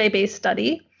one survey-based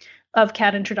study of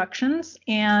cat introductions,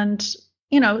 and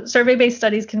survey-based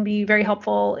studies can be very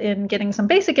helpful in getting some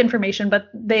basic information, but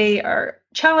they are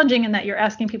challenging in that you're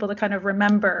asking people to kind of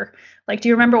remember, like, do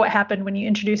you remember what happened when you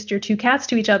introduced your two cats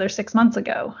to each other 6 months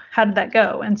ago? How did that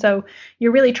go? And so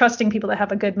you're really trusting people to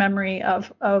have a good memory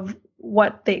of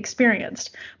what they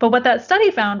experienced. But what that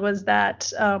study found was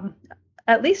that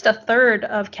at least a third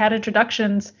of cat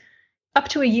introductions up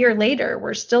to a year later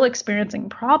were still experiencing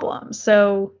problems.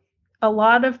 So a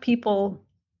lot of people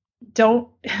don't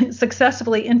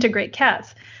successfully integrate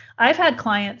cats. I've had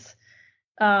clients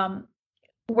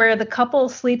where the couple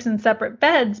sleeps in separate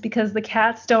beds because the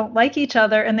cats don't like each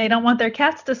other and they don't want their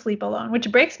cats to sleep alone,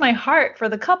 which breaks my heart for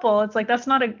the couple. It's like, that's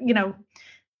not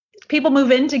people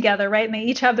move in together, right? And they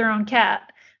each have their own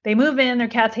cat. They move in, their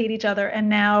cats hate each other. And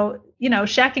now,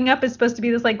 shacking up is supposed to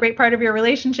be this like great part of your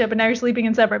relationship. And now you're sleeping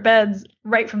in separate beds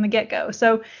right from the get-go.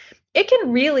 So it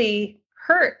can really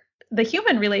hurt the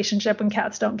human relationship when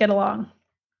cats don't get along.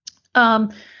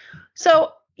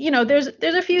 So there's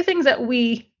a few things that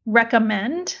we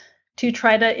recommend to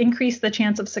try to increase the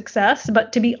chance of success.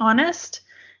 But to be honest,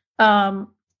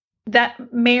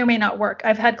 that may or may not work.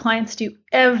 I've had clients do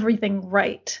everything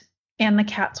right and the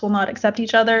cats will not accept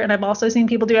each other. And I've also seen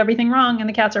people do everything wrong and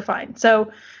the cats are fine.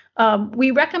 So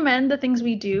we recommend the things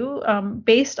we do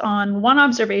based on one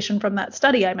observation from that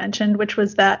study I mentioned, which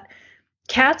was that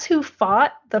cats who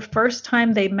fought the first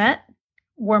time they met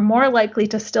were more likely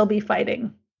to still be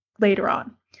fighting later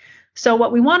on. So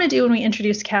what we want to do when we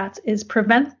introduce cats is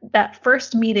prevent that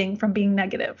first meeting from being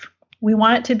negative. We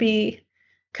want it to be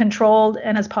controlled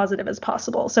and as positive as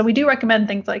possible. So we do recommend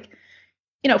things like,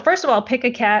 first of all, pick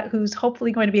a cat who's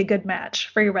hopefully going to be a good match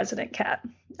for your resident cat.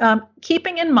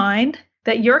 Keeping in mind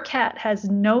that your cat has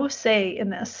no say in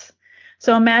this.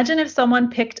 So imagine if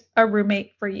someone picked a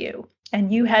roommate for you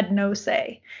and you had no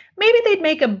say. Maybe they'd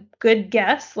make a good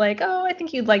guess, like, oh, I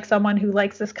think you'd like someone who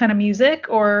likes this kind of music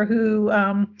or who,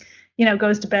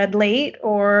 goes to bed late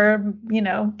or,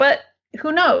 but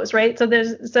who knows, right?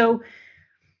 So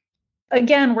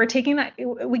again, we're taking that,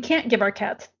 we can't give our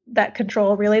cats that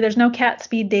control, really. There's no cat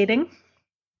speed dating.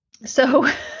 So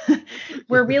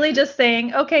we're really just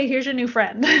saying, okay, here's your new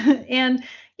friend. And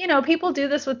people do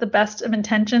this with the best of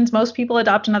intentions. Most people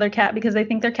adopt another cat because they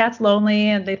think their cat's lonely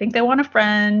and they think they want a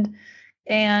friend.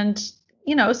 And,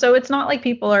 so it's not like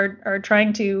people are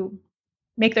trying to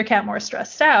make their cat more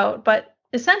stressed out, but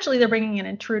essentially they're bringing an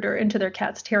intruder into their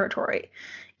cat's territory.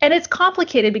 And it's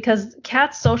complicated because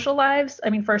cats' social lives,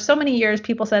 for so many years,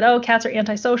 people said, oh, cats are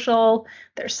antisocial,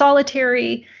 they're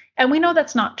solitary. And we know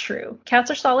that's not true.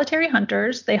 Cats are solitary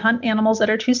hunters. They hunt animals that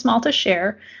are too small to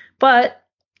share. But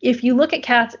if you look at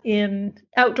cats in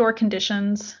outdoor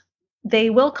conditions, they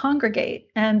will congregate,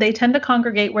 and they tend to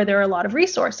congregate where there are a lot of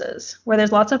resources, where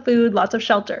there's lots of food, lots of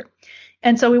shelter.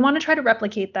 And so we want to try to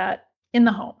replicate that in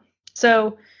the home.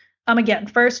 So again,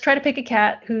 first, try to pick a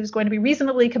cat who's going to be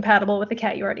reasonably compatible with the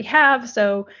cat you already have.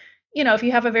 So, if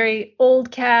you have a very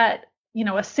old cat,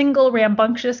 a single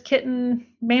rambunctious kitten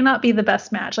may not be the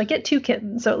best match. Like, get two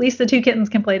kittens, so at least the two kittens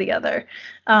can play together.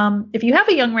 If you have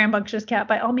a young rambunctious cat,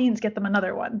 by all means, get them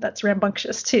another one that's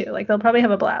rambunctious too. Like, they'll probably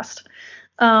have a blast.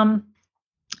 And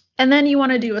then you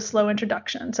want to do a slow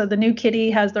introduction. So the new kitty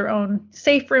has their own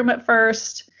safe room at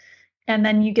first, and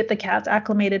then you get the cats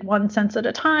acclimated one sense at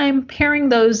a time, pairing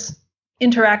those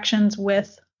interactions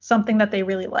with something that they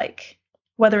really like,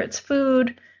 whether it's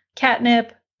food,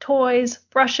 catnip, toys,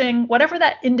 brushing, whatever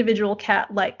that individual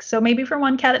cat likes. So maybe for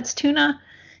one cat, it's tuna,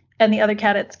 and the other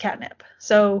cat, it's catnip.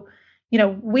 So,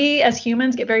 we as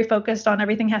humans get very focused on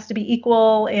everything has to be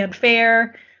equal and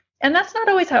fair. And that's not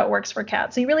always how it works for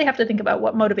cats. So you really have to think about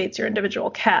what motivates your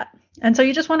individual cat. And so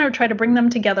you just want to try to bring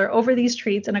them together over these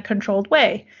treats in a controlled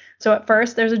way. So at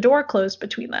first, there's a door closed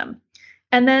between them.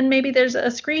 And then maybe there's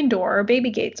a screen door or baby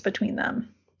gates between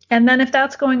them. And then if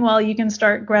that's going well, you can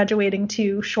start graduating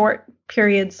to short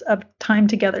periods of time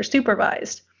together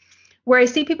supervised. Where I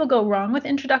see people go wrong with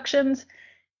introductions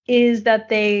is that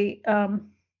they,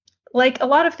 like a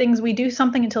lot of things, we do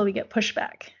something until we get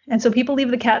pushback. And so people leave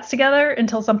the cats together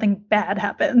until something bad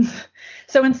happens.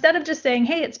 So instead of just saying,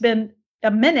 hey, it's been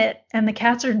a minute and the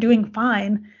cats are doing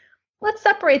fine, let's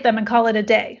separate them and call it a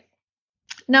day.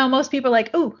 Now, most people are like,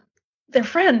 oh, they're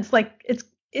friends. Like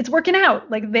it's working out.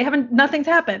 Like nothing's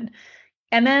happened.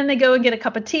 And then they go and get a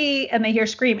cup of tea and they hear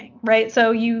screaming, right?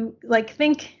 So you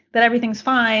think that everything's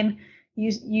fine.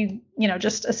 You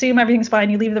just assume everything's fine.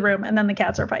 You leave the room and then the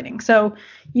cats are fighting. So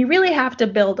you really have to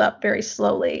build up very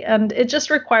slowly. And it just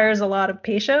requires a lot of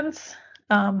patience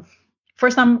for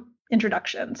some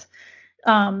introductions.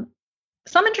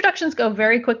 Some introductions go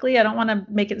very quickly. I don't want to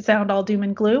make it sound all doom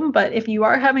and gloom, but if you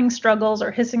are having struggles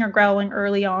or hissing or growling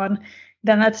early on,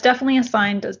 then that's definitely a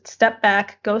sign to step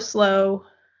back, go slow,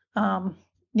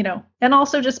 and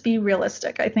also just be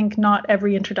realistic. I think not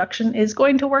every introduction is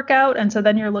going to work out. And so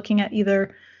then you're looking at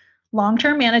either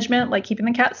long-term management, like keeping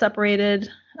the cat separated.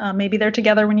 Maybe they're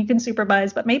together when you can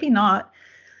supervise, but maybe not.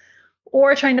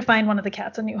 Or trying to find one of the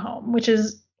cats a new home, which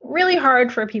is really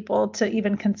hard for people to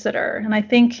even consider. And I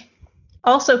think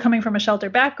also coming from a shelter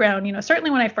background, certainly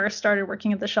when I first started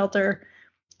working at the shelter,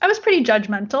 I was pretty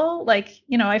judgmental.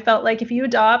 I felt like if you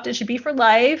adopt, it should be for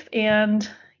life. And,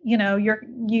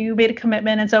 you made a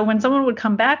commitment. And so when someone would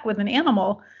come back with an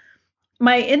animal,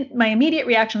 my immediate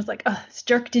reaction was like, oh, this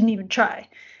jerk didn't even try.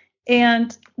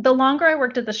 And the longer I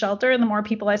worked at the shelter and the more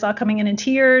people I saw coming in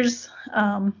tears,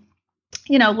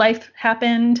 life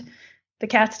happened. The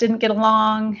cats didn't get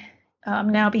along.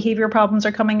 Now behavior problems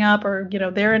are coming up, or,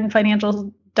 they're in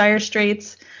financial dire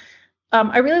straits.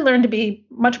 I really learned to be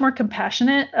much more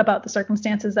compassionate about the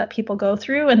circumstances that people go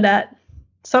through, and that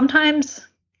sometimes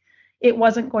it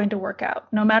wasn't going to work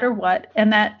out no matter what.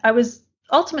 And that I was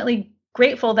ultimately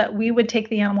grateful that we would take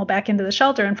the animal back into the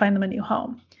shelter and find them a new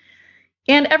home.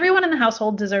 And everyone in the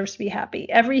household deserves to be happy.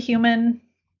 Every human,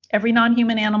 every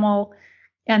non-human animal.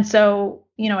 And so,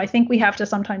 I think we have to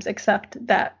sometimes accept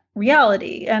that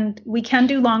reality, and we can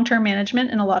do long-term management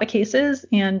in a lot of cases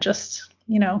and just,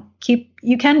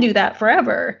 you can do that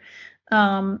forever.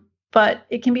 But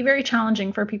it can be very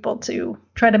challenging for people to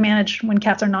try to manage when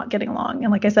cats are not getting along.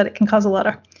 And like I said, it can cause a lot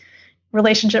of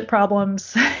relationship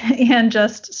problems and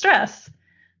just stress.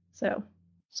 So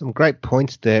some great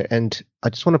points there. And I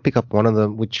just want to pick up one of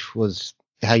them, which was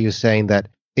how you were saying that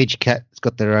each cat's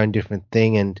got their own different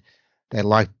thing and they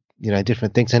like,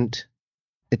 different things. And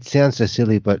it sounds so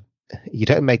silly, but you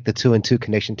don't make the 2 and 2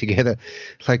 connection together,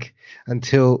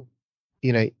 until,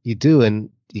 you do, and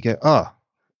you go, oh,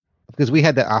 because we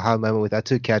had that aha moment with our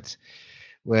 2 cats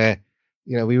where,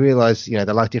 we realized, they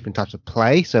like different types of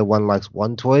play. So one likes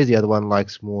one toys, the other one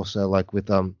likes more so like with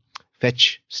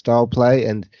fetch style play.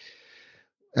 And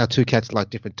our 2 cats like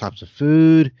different types of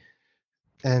food.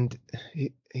 And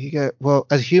you go, well,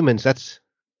 as humans, that's,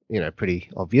 pretty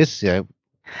obvious.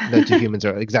 No 2 humans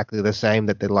are exactly the same,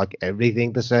 that they like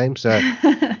everything the same. So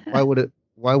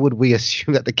why would we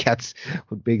assume that the cats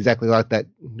would be exactly like that,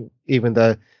 even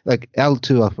though our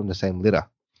 2 are from the same litter?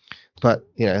 But,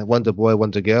 one's a boy,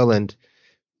 one's a girl, and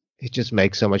it just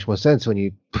makes so much more sense when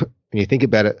you think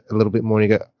about it a little bit more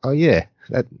and you go, oh yeah,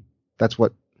 that's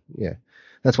what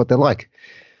they're like.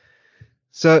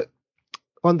 So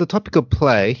on the topic of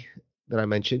play that I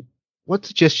mentioned, what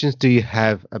suggestions do you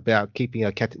have about keeping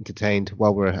our cat entertained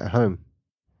while we're at home?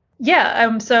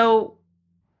 Yeah. So,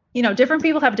 different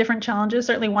people have different challenges.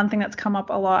 Certainly one thing that's come up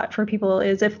a lot for people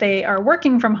is if they are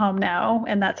working from home now,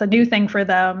 and that's a new thing for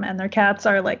them, and their cats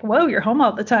are like, whoa, you're home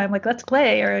all the time. Let's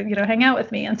play, or, hang out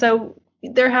with me. And so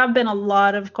there have been a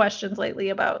lot of questions lately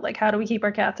about how do we keep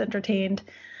our cats entertained?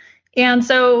 And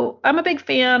so I'm a big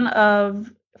fan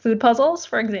of food puzzles,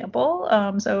 for example.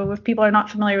 So if people are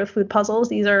not familiar with food puzzles,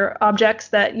 these are objects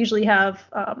that usually have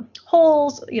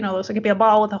holes. So it could be a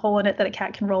ball with a hole in it that a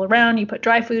cat can roll around. You put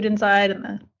dry food inside and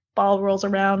the ball rolls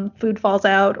around, food falls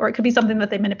out, or it could be something that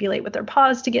they manipulate with their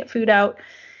paws to get food out.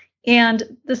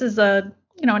 And this is an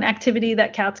activity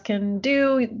that cats can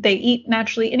do. They eat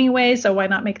naturally anyway, so why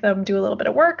not make them do a little bit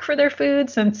of work for their food,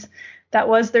 since that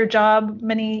was their job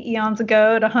many eons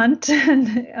ago, to hunt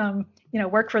and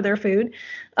work for their food.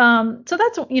 So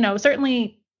that's,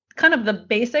 certainly kind of the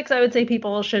basics I would say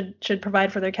people should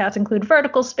provide for their cats include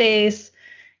vertical space,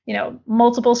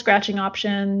 multiple scratching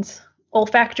options,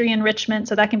 olfactory enrichment.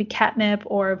 So that can be catnip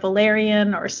or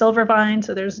valerian or silvervine.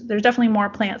 So there's definitely more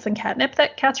plants than catnip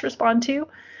that cats respond to.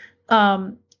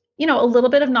 A little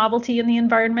bit of novelty in the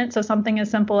environment. So something as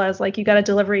simple as you got a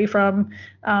delivery from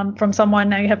someone,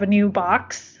 now you have a new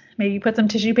box. Maybe you put some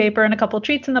tissue paper and a couple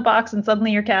treats in the box, and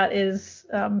suddenly your cat is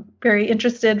very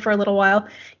interested for a little while.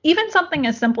 Even something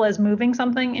as simple as moving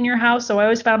something in your house. So I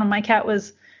always found when my cat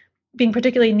was being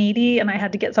particularly needy and I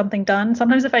had to get something done,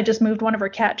 sometimes if I just moved one of her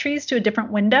cat trees to a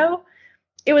different window,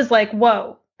 it was like,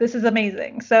 whoa, this is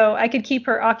amazing. So I could keep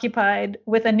her occupied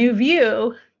with a new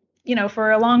view,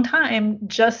 for a long time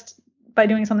just by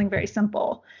doing something very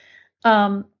simple.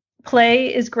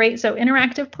 Play is great. So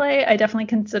interactive play, I definitely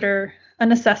consider a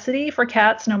necessity for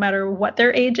cats, no matter what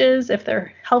their age is. If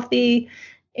they're healthy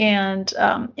and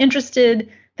interested,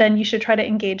 then you should try to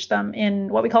engage them in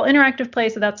what we call interactive play.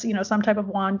 So that's, some type of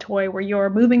wand toy where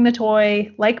you're moving the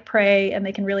toy like prey and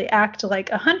they can really act like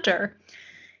a hunter.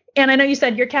 And I know you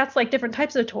said your cats like different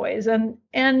types of toys,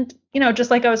 and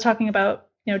just like I was talking about,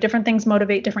 different things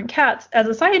motivate different cats. As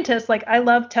a scientist, I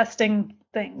love testing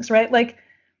things, right?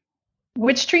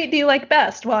 which treat do you like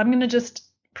best? Well, I'm going to just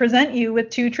present you with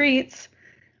 2 treats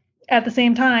at the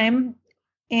same time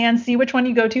and see which one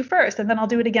you go to first. And then I'll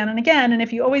do it again and again. And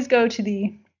if you always go to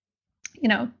the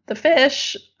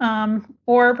fish,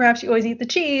 or perhaps you always eat the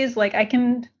cheese, like I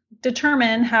can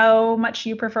determine how much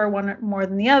you prefer one more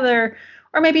than the other,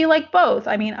 or maybe you like both.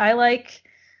 I mean, I like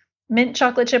mint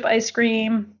chocolate chip ice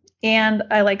cream and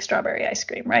I like strawberry ice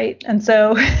cream, right? And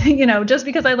so, just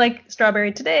because I like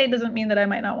strawberry today doesn't mean that I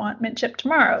might not want mint chip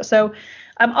tomorrow. So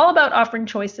I'm all about offering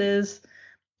choices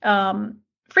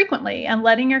frequently and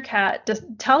letting your cat just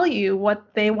tell you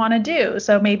what they want to do.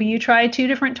 So maybe you try 2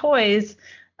 different toys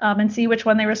and see which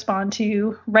one they respond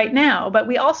to right now. But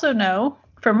we also know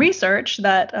from research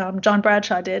that John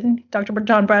Bradshaw did. Dr.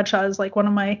 John Bradshaw is like one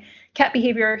of my cat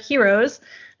behavior heroes.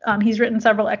 He's written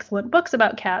several excellent books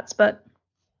about cats, but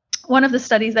one of the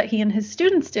studies that he and his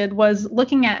students did was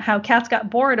looking at how cats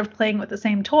got bored of playing with the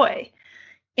same toy.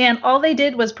 And all they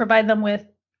did was provide them with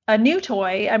a new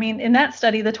toy. I mean, in that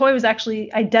study, the toy was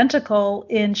actually identical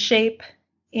in shape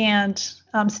and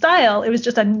style. It was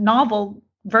just a novel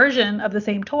version of the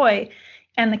same toy.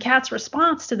 And the cat's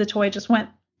response to the toy just went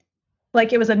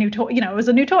like it was a new toy, it was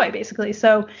a new toy basically.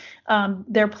 So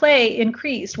their play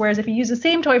increased. Whereas if you use the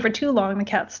same toy for too long, the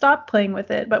cat stopped playing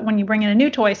with it. But when you bring in a new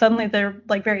toy, suddenly they're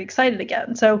like very excited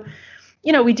again. So,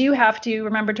 we do have to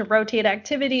remember to rotate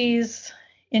activities,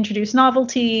 introduce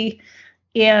novelty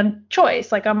and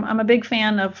choice. Like I'm a big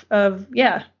fan of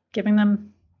giving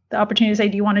them the opportunity to say,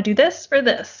 do you want to do this or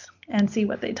this? And see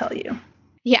what they tell you.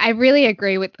 Yeah, I really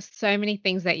agree with so many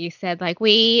things that you said. Like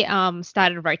we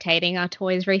started rotating our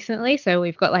toys recently, so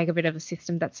we've got like a bit of a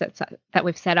system that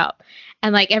we've set up.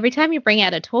 And like every time you bring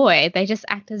out a toy, they just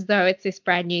act as though it's this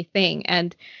brand new thing.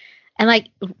 And like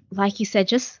you said,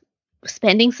 just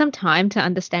spending some time to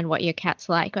understand what your cat's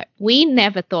like. We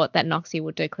never thought that Noxie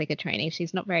would do clicker training.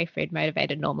 She's not very food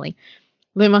motivated normally.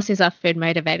 Lumos is our food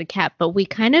motivated cat, but we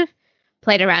kind of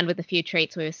played around with a few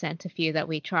treats. We were sent a few that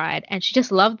we tried and she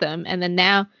just loved them. And then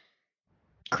now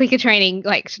clicker training,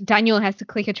 like Daniel has to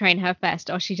clicker train her first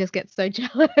or she just gets so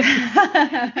jealous.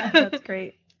 That's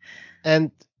great. And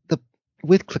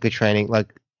with clicker training,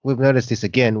 like we've noticed this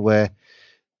again where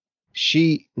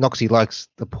Noxie likes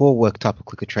the paw work type of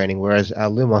clicker training, whereas our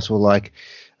Lumos will like,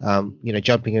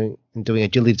 jumping and doing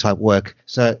agility type work.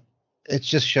 So it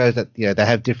just shows that, they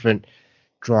have different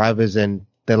drivers and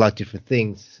they like different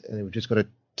things, and we've just got to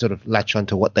sort of latch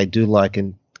onto what they do like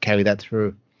and carry that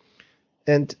through.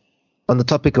 And on the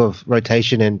topic of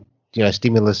rotation and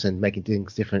stimulus and making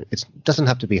things different, it doesn't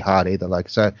have to be hard either.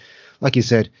 Like you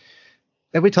said,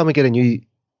 every time we get a new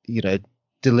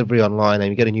delivery online and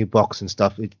we get a new box and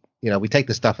stuff, we take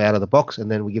the stuff out of the box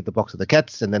and then we give the box to the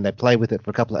cats and then they play with it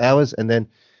for a couple of hours and then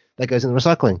that goes in the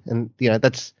recycling. And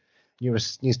that's new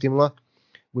stimuli.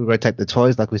 We rotate the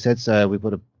toys, like we said, so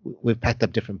we've packed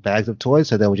up different bags of toys.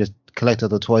 So then we just collect all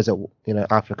the toys that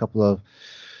after a couple of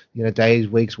days,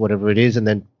 weeks, whatever it is, and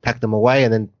then pack them away,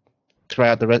 and then throw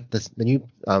out the new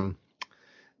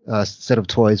set of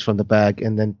toys from the bag,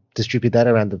 and then distribute that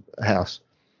around the house.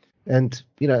 And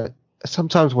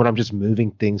sometimes when I'm just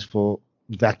moving things for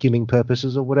vacuuming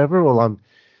purposes or whatever, or I'm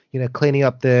cleaning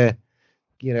up their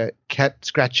cat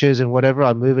scratches and whatever,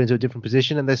 I move it into a different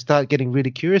position and they start getting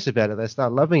really curious about it. They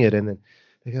start loving it and then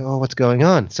they go, oh, what's going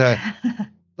on? So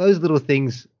those little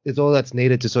things is all that's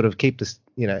needed to sort of keep this,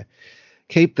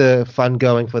 keep the fun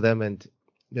going for them. And,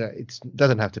 it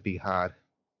doesn't have to be hard.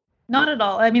 Not at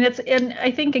all. I mean, and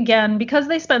I think, again, because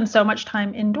they spend so much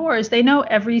time indoors, they know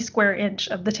every square inch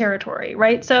of the territory,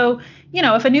 right? So,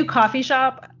 if a new coffee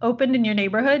shop opened in your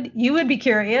neighborhood, you would be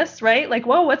curious, right? Like,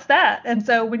 whoa, what's that? And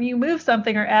so when you move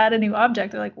something or add a new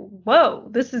object, they're like, whoa,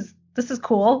 this is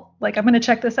cool. Like, I'm going to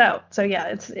check this out. So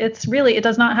yeah, it's really, it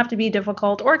does not have to be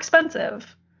difficult or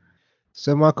expensive.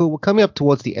 So Michael, we're coming up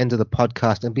towards the end of the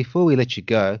podcast. And before we let you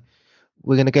go,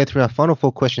 we're going to go through our final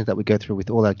 4 questions that we go through with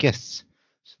all our guests.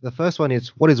 So the first one is,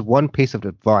 what is one piece of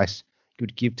advice you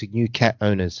would give to new cat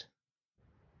owners?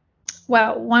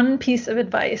 Wow, one piece of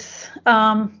advice.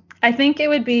 I think it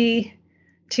would be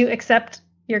to accept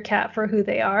your cat for who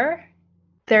they are.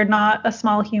 They're not a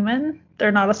small human.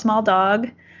 They're not a small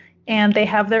dog. And they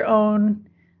have their own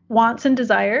wants and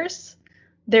desires.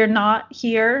 They're not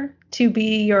here to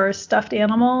be your stuffed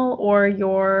animal or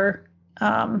your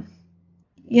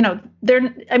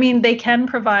they can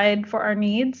provide for our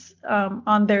needs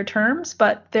on their terms,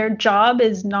 but their job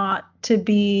is not to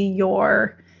be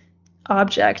your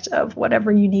object of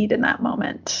whatever you need in that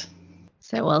moment.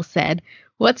 So well said.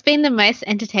 What's been the most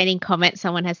entertaining comment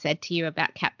someone has said to you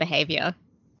about cat behavior?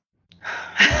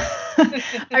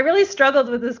 I really struggled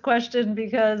with this question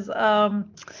because, I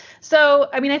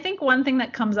think one thing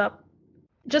that comes up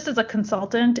just as a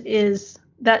consultant is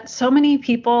that so many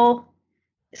people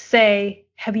say,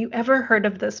 have you ever heard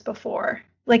of this before?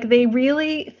 Like they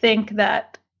really think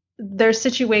that their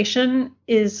situation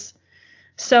is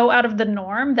so out of the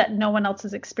norm that no one else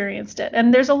has experienced it.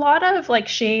 And there's a lot of like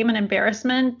shame and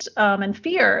embarrassment and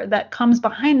fear that comes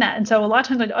behind that. And so a lot of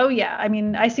times like, oh yeah, I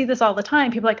mean, I see this all the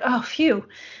time. People are like, oh, phew.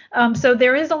 So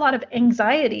there is a lot of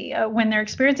anxiety when they're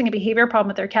experiencing a behavior problem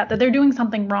with their cat, that they're doing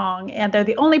something wrong and they're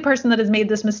the only person that has made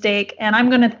this mistake. And I'm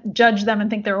going to judge them and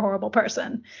think they're a horrible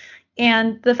person.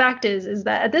 And the fact is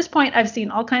that at this point, I've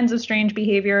seen all kinds of strange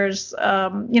behaviors.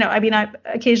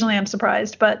 Occasionally I'm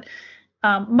surprised, but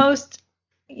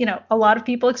a lot of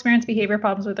people experience behavior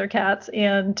problems with their cats.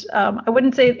 And I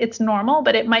wouldn't say it's normal,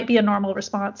 but it might be a normal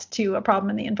response to a problem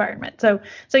in the environment. So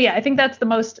yeah, I think that's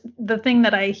the thing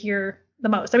that I hear the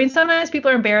most. I mean, sometimes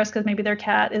people are embarrassed because maybe their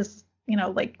cat is,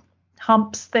 like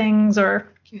humps things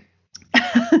or,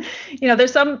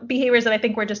 there's some behaviors that I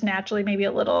think we're just naturally maybe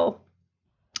a little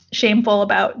shameful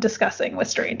about discussing with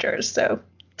strangers. So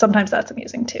sometimes that's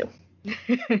amusing too.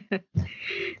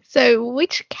 So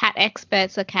which cat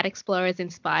experts or cat explorers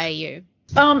inspire you?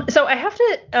 So I have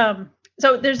to,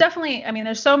 so there's definitely,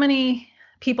 there's so many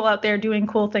people out there doing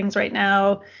cool things right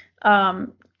now.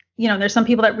 There's some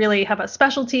people that really have a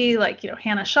specialty, like,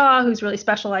 Hannah Shaw, who's really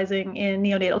specializing in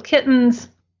neonatal kittens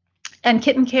and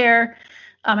kitten care.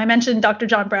 I mentioned Dr.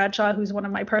 John Bradshaw, who's one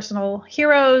of my personal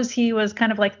heroes. He was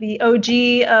kind of like the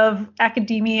OG of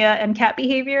academia and cat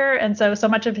behavior. And so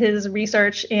much of his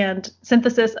research and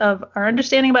synthesis of our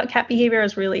understanding about cat behavior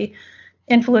has really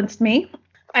influenced me.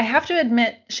 I have to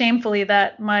admit shamefully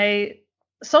that my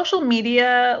social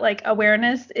media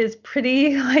awareness is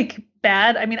pretty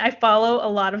bad. I mean, I follow a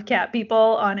lot of cat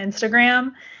people on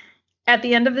Instagram. At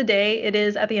the end of the day,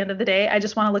 I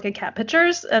just want to look at cat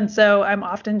pictures. And so I'm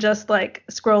often just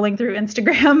scrolling through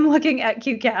Instagram looking at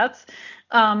cute cats.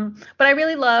 But I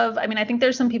really love, I think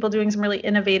there's some people doing some really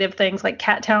innovative things, like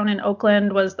Cat Town in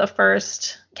Oakland was the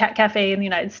first cat cafe in the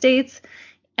United States.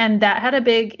 And that had a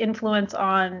big influence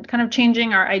on kind of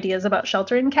changing our ideas about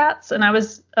sheltering cats. And I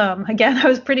was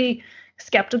pretty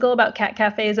skeptical about cat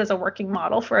cafes as a working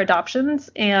model for adoptions,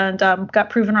 and got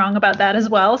proven wrong about that as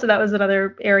well. So that was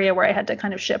another area where I had to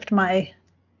kind of shift my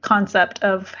concept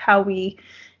of how we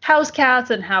house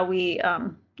cats and how we,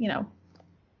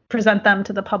 present them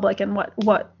to the public, and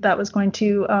what that was going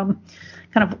to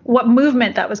what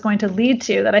movement that was going to lead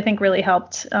to, that I think really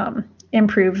helped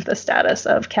improve the status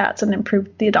of cats and improve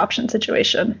the adoption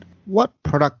situation. What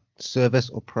product, service,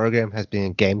 or program has been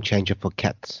a game changer for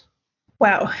cats?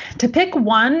 Wow, to pick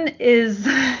one is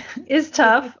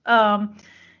tough. I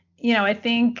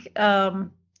think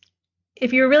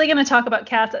if you're really going to talk about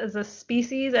cats as a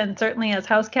species, and certainly as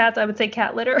house cats, I would say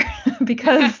cat litter,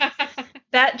 because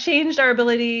that changed our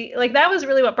ability. That was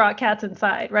really what brought cats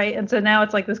inside, right? And so now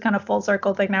it's this kind of full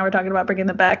circle thing. Now we're talking about bringing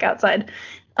them back outside.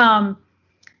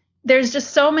 There's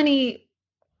just so many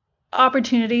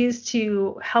opportunities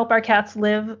to help our cats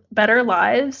live better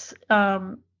lives.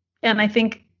 And I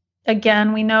think,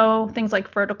 again, we know things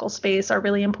like vertical space are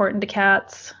really important to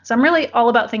cats. So I'm really all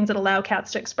about things that allow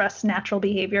cats to express natural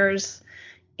behaviors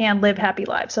and live happy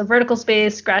lives. So vertical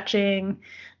space, scratching.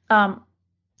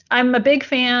 I'm a big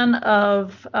fan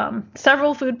of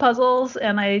several food puzzles,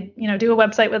 and I do a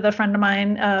website with a friend of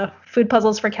mine,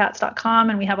 foodpuzzlesforcats.com,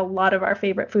 and we have a lot of our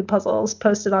favorite food puzzles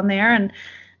posted on there. And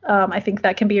I think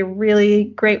that can be a really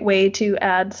great way to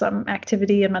add some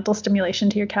activity and mental stimulation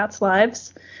to your cat's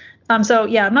lives. I'm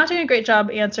not doing a great job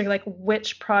answering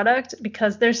which product,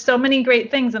 because there's so many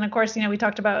great things. And of course, we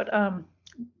talked about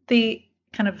the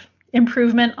kind of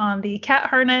improvement on the cat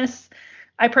harness.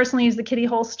 I personally use the kitty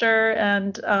holster,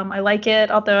 and I like it,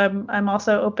 although I'm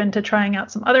also open to trying out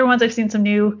some other ones. I've seen some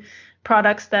new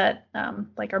products that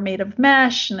are made of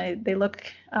mesh, and they look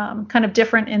kind of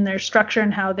different in their structure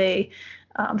and how they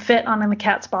fit on the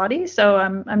cat's body. So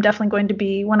I'm definitely going to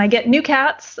be, when I get new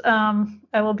cats,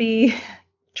 I will be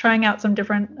trying out some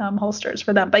different holsters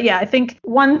for them. But yeah, I think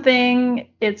one thing,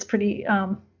 it's pretty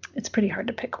hard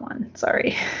to pick one.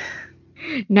 Sorry.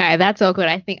 No, that's all good.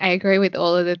 I think I agree with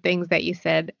all of the things that you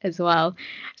said as well.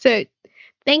 So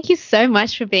thank you so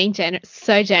much for being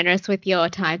so generous with your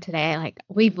time today.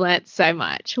 We've learnt so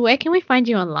much. Where can we find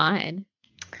you online?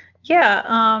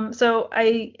 Yeah, so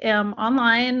I am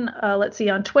online,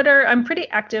 on Twitter. I'm pretty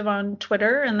active on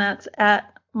Twitter, and that's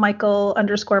at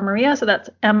Michael_Maria. So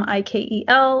that's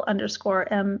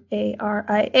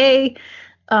Mikel_Maria.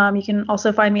 You can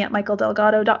also find me at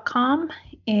michaeldelgado.com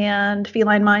and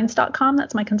felineminds.com.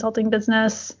 That's my consulting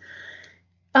business.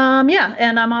 Yeah,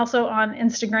 and I'm also on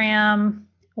Instagram.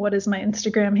 What is my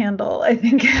Instagram handle? I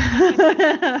think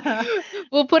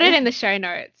we'll put it in the show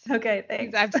notes. Okay,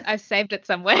 thanks. I've saved it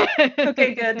somewhere.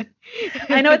 Okay, good.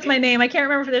 I know it's my name. I can't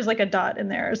remember if there's like a dot in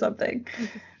there or something.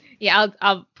 Yeah,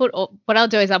 I'll put what I'll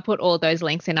do is I'll put all those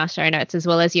links in our show notes, as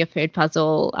well as your Food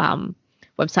Puzzle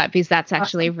website, because that's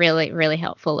actually really, really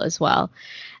helpful as well.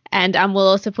 And we'll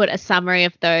also put a summary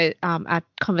of our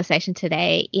conversation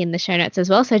today in the show notes as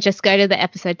well. So just go to the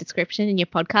episode description in your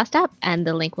podcast app and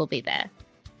the link will be there.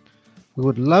 We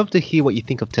would love to hear what you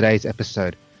think of today's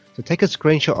episode. So take a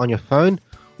screenshot on your phone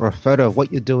or a photo of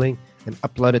what you're doing and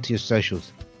upload it to your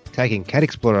socials, tagging Cat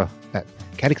Explorer at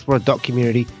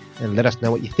catexplorer.community and let us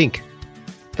know what you think.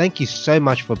 Thank you so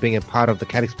much for being a part of the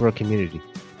Cat Explorer community.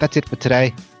 That's it for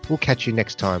today. We'll catch you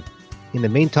next time. In the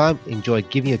meantime, enjoy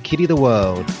giving your kitty the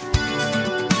world.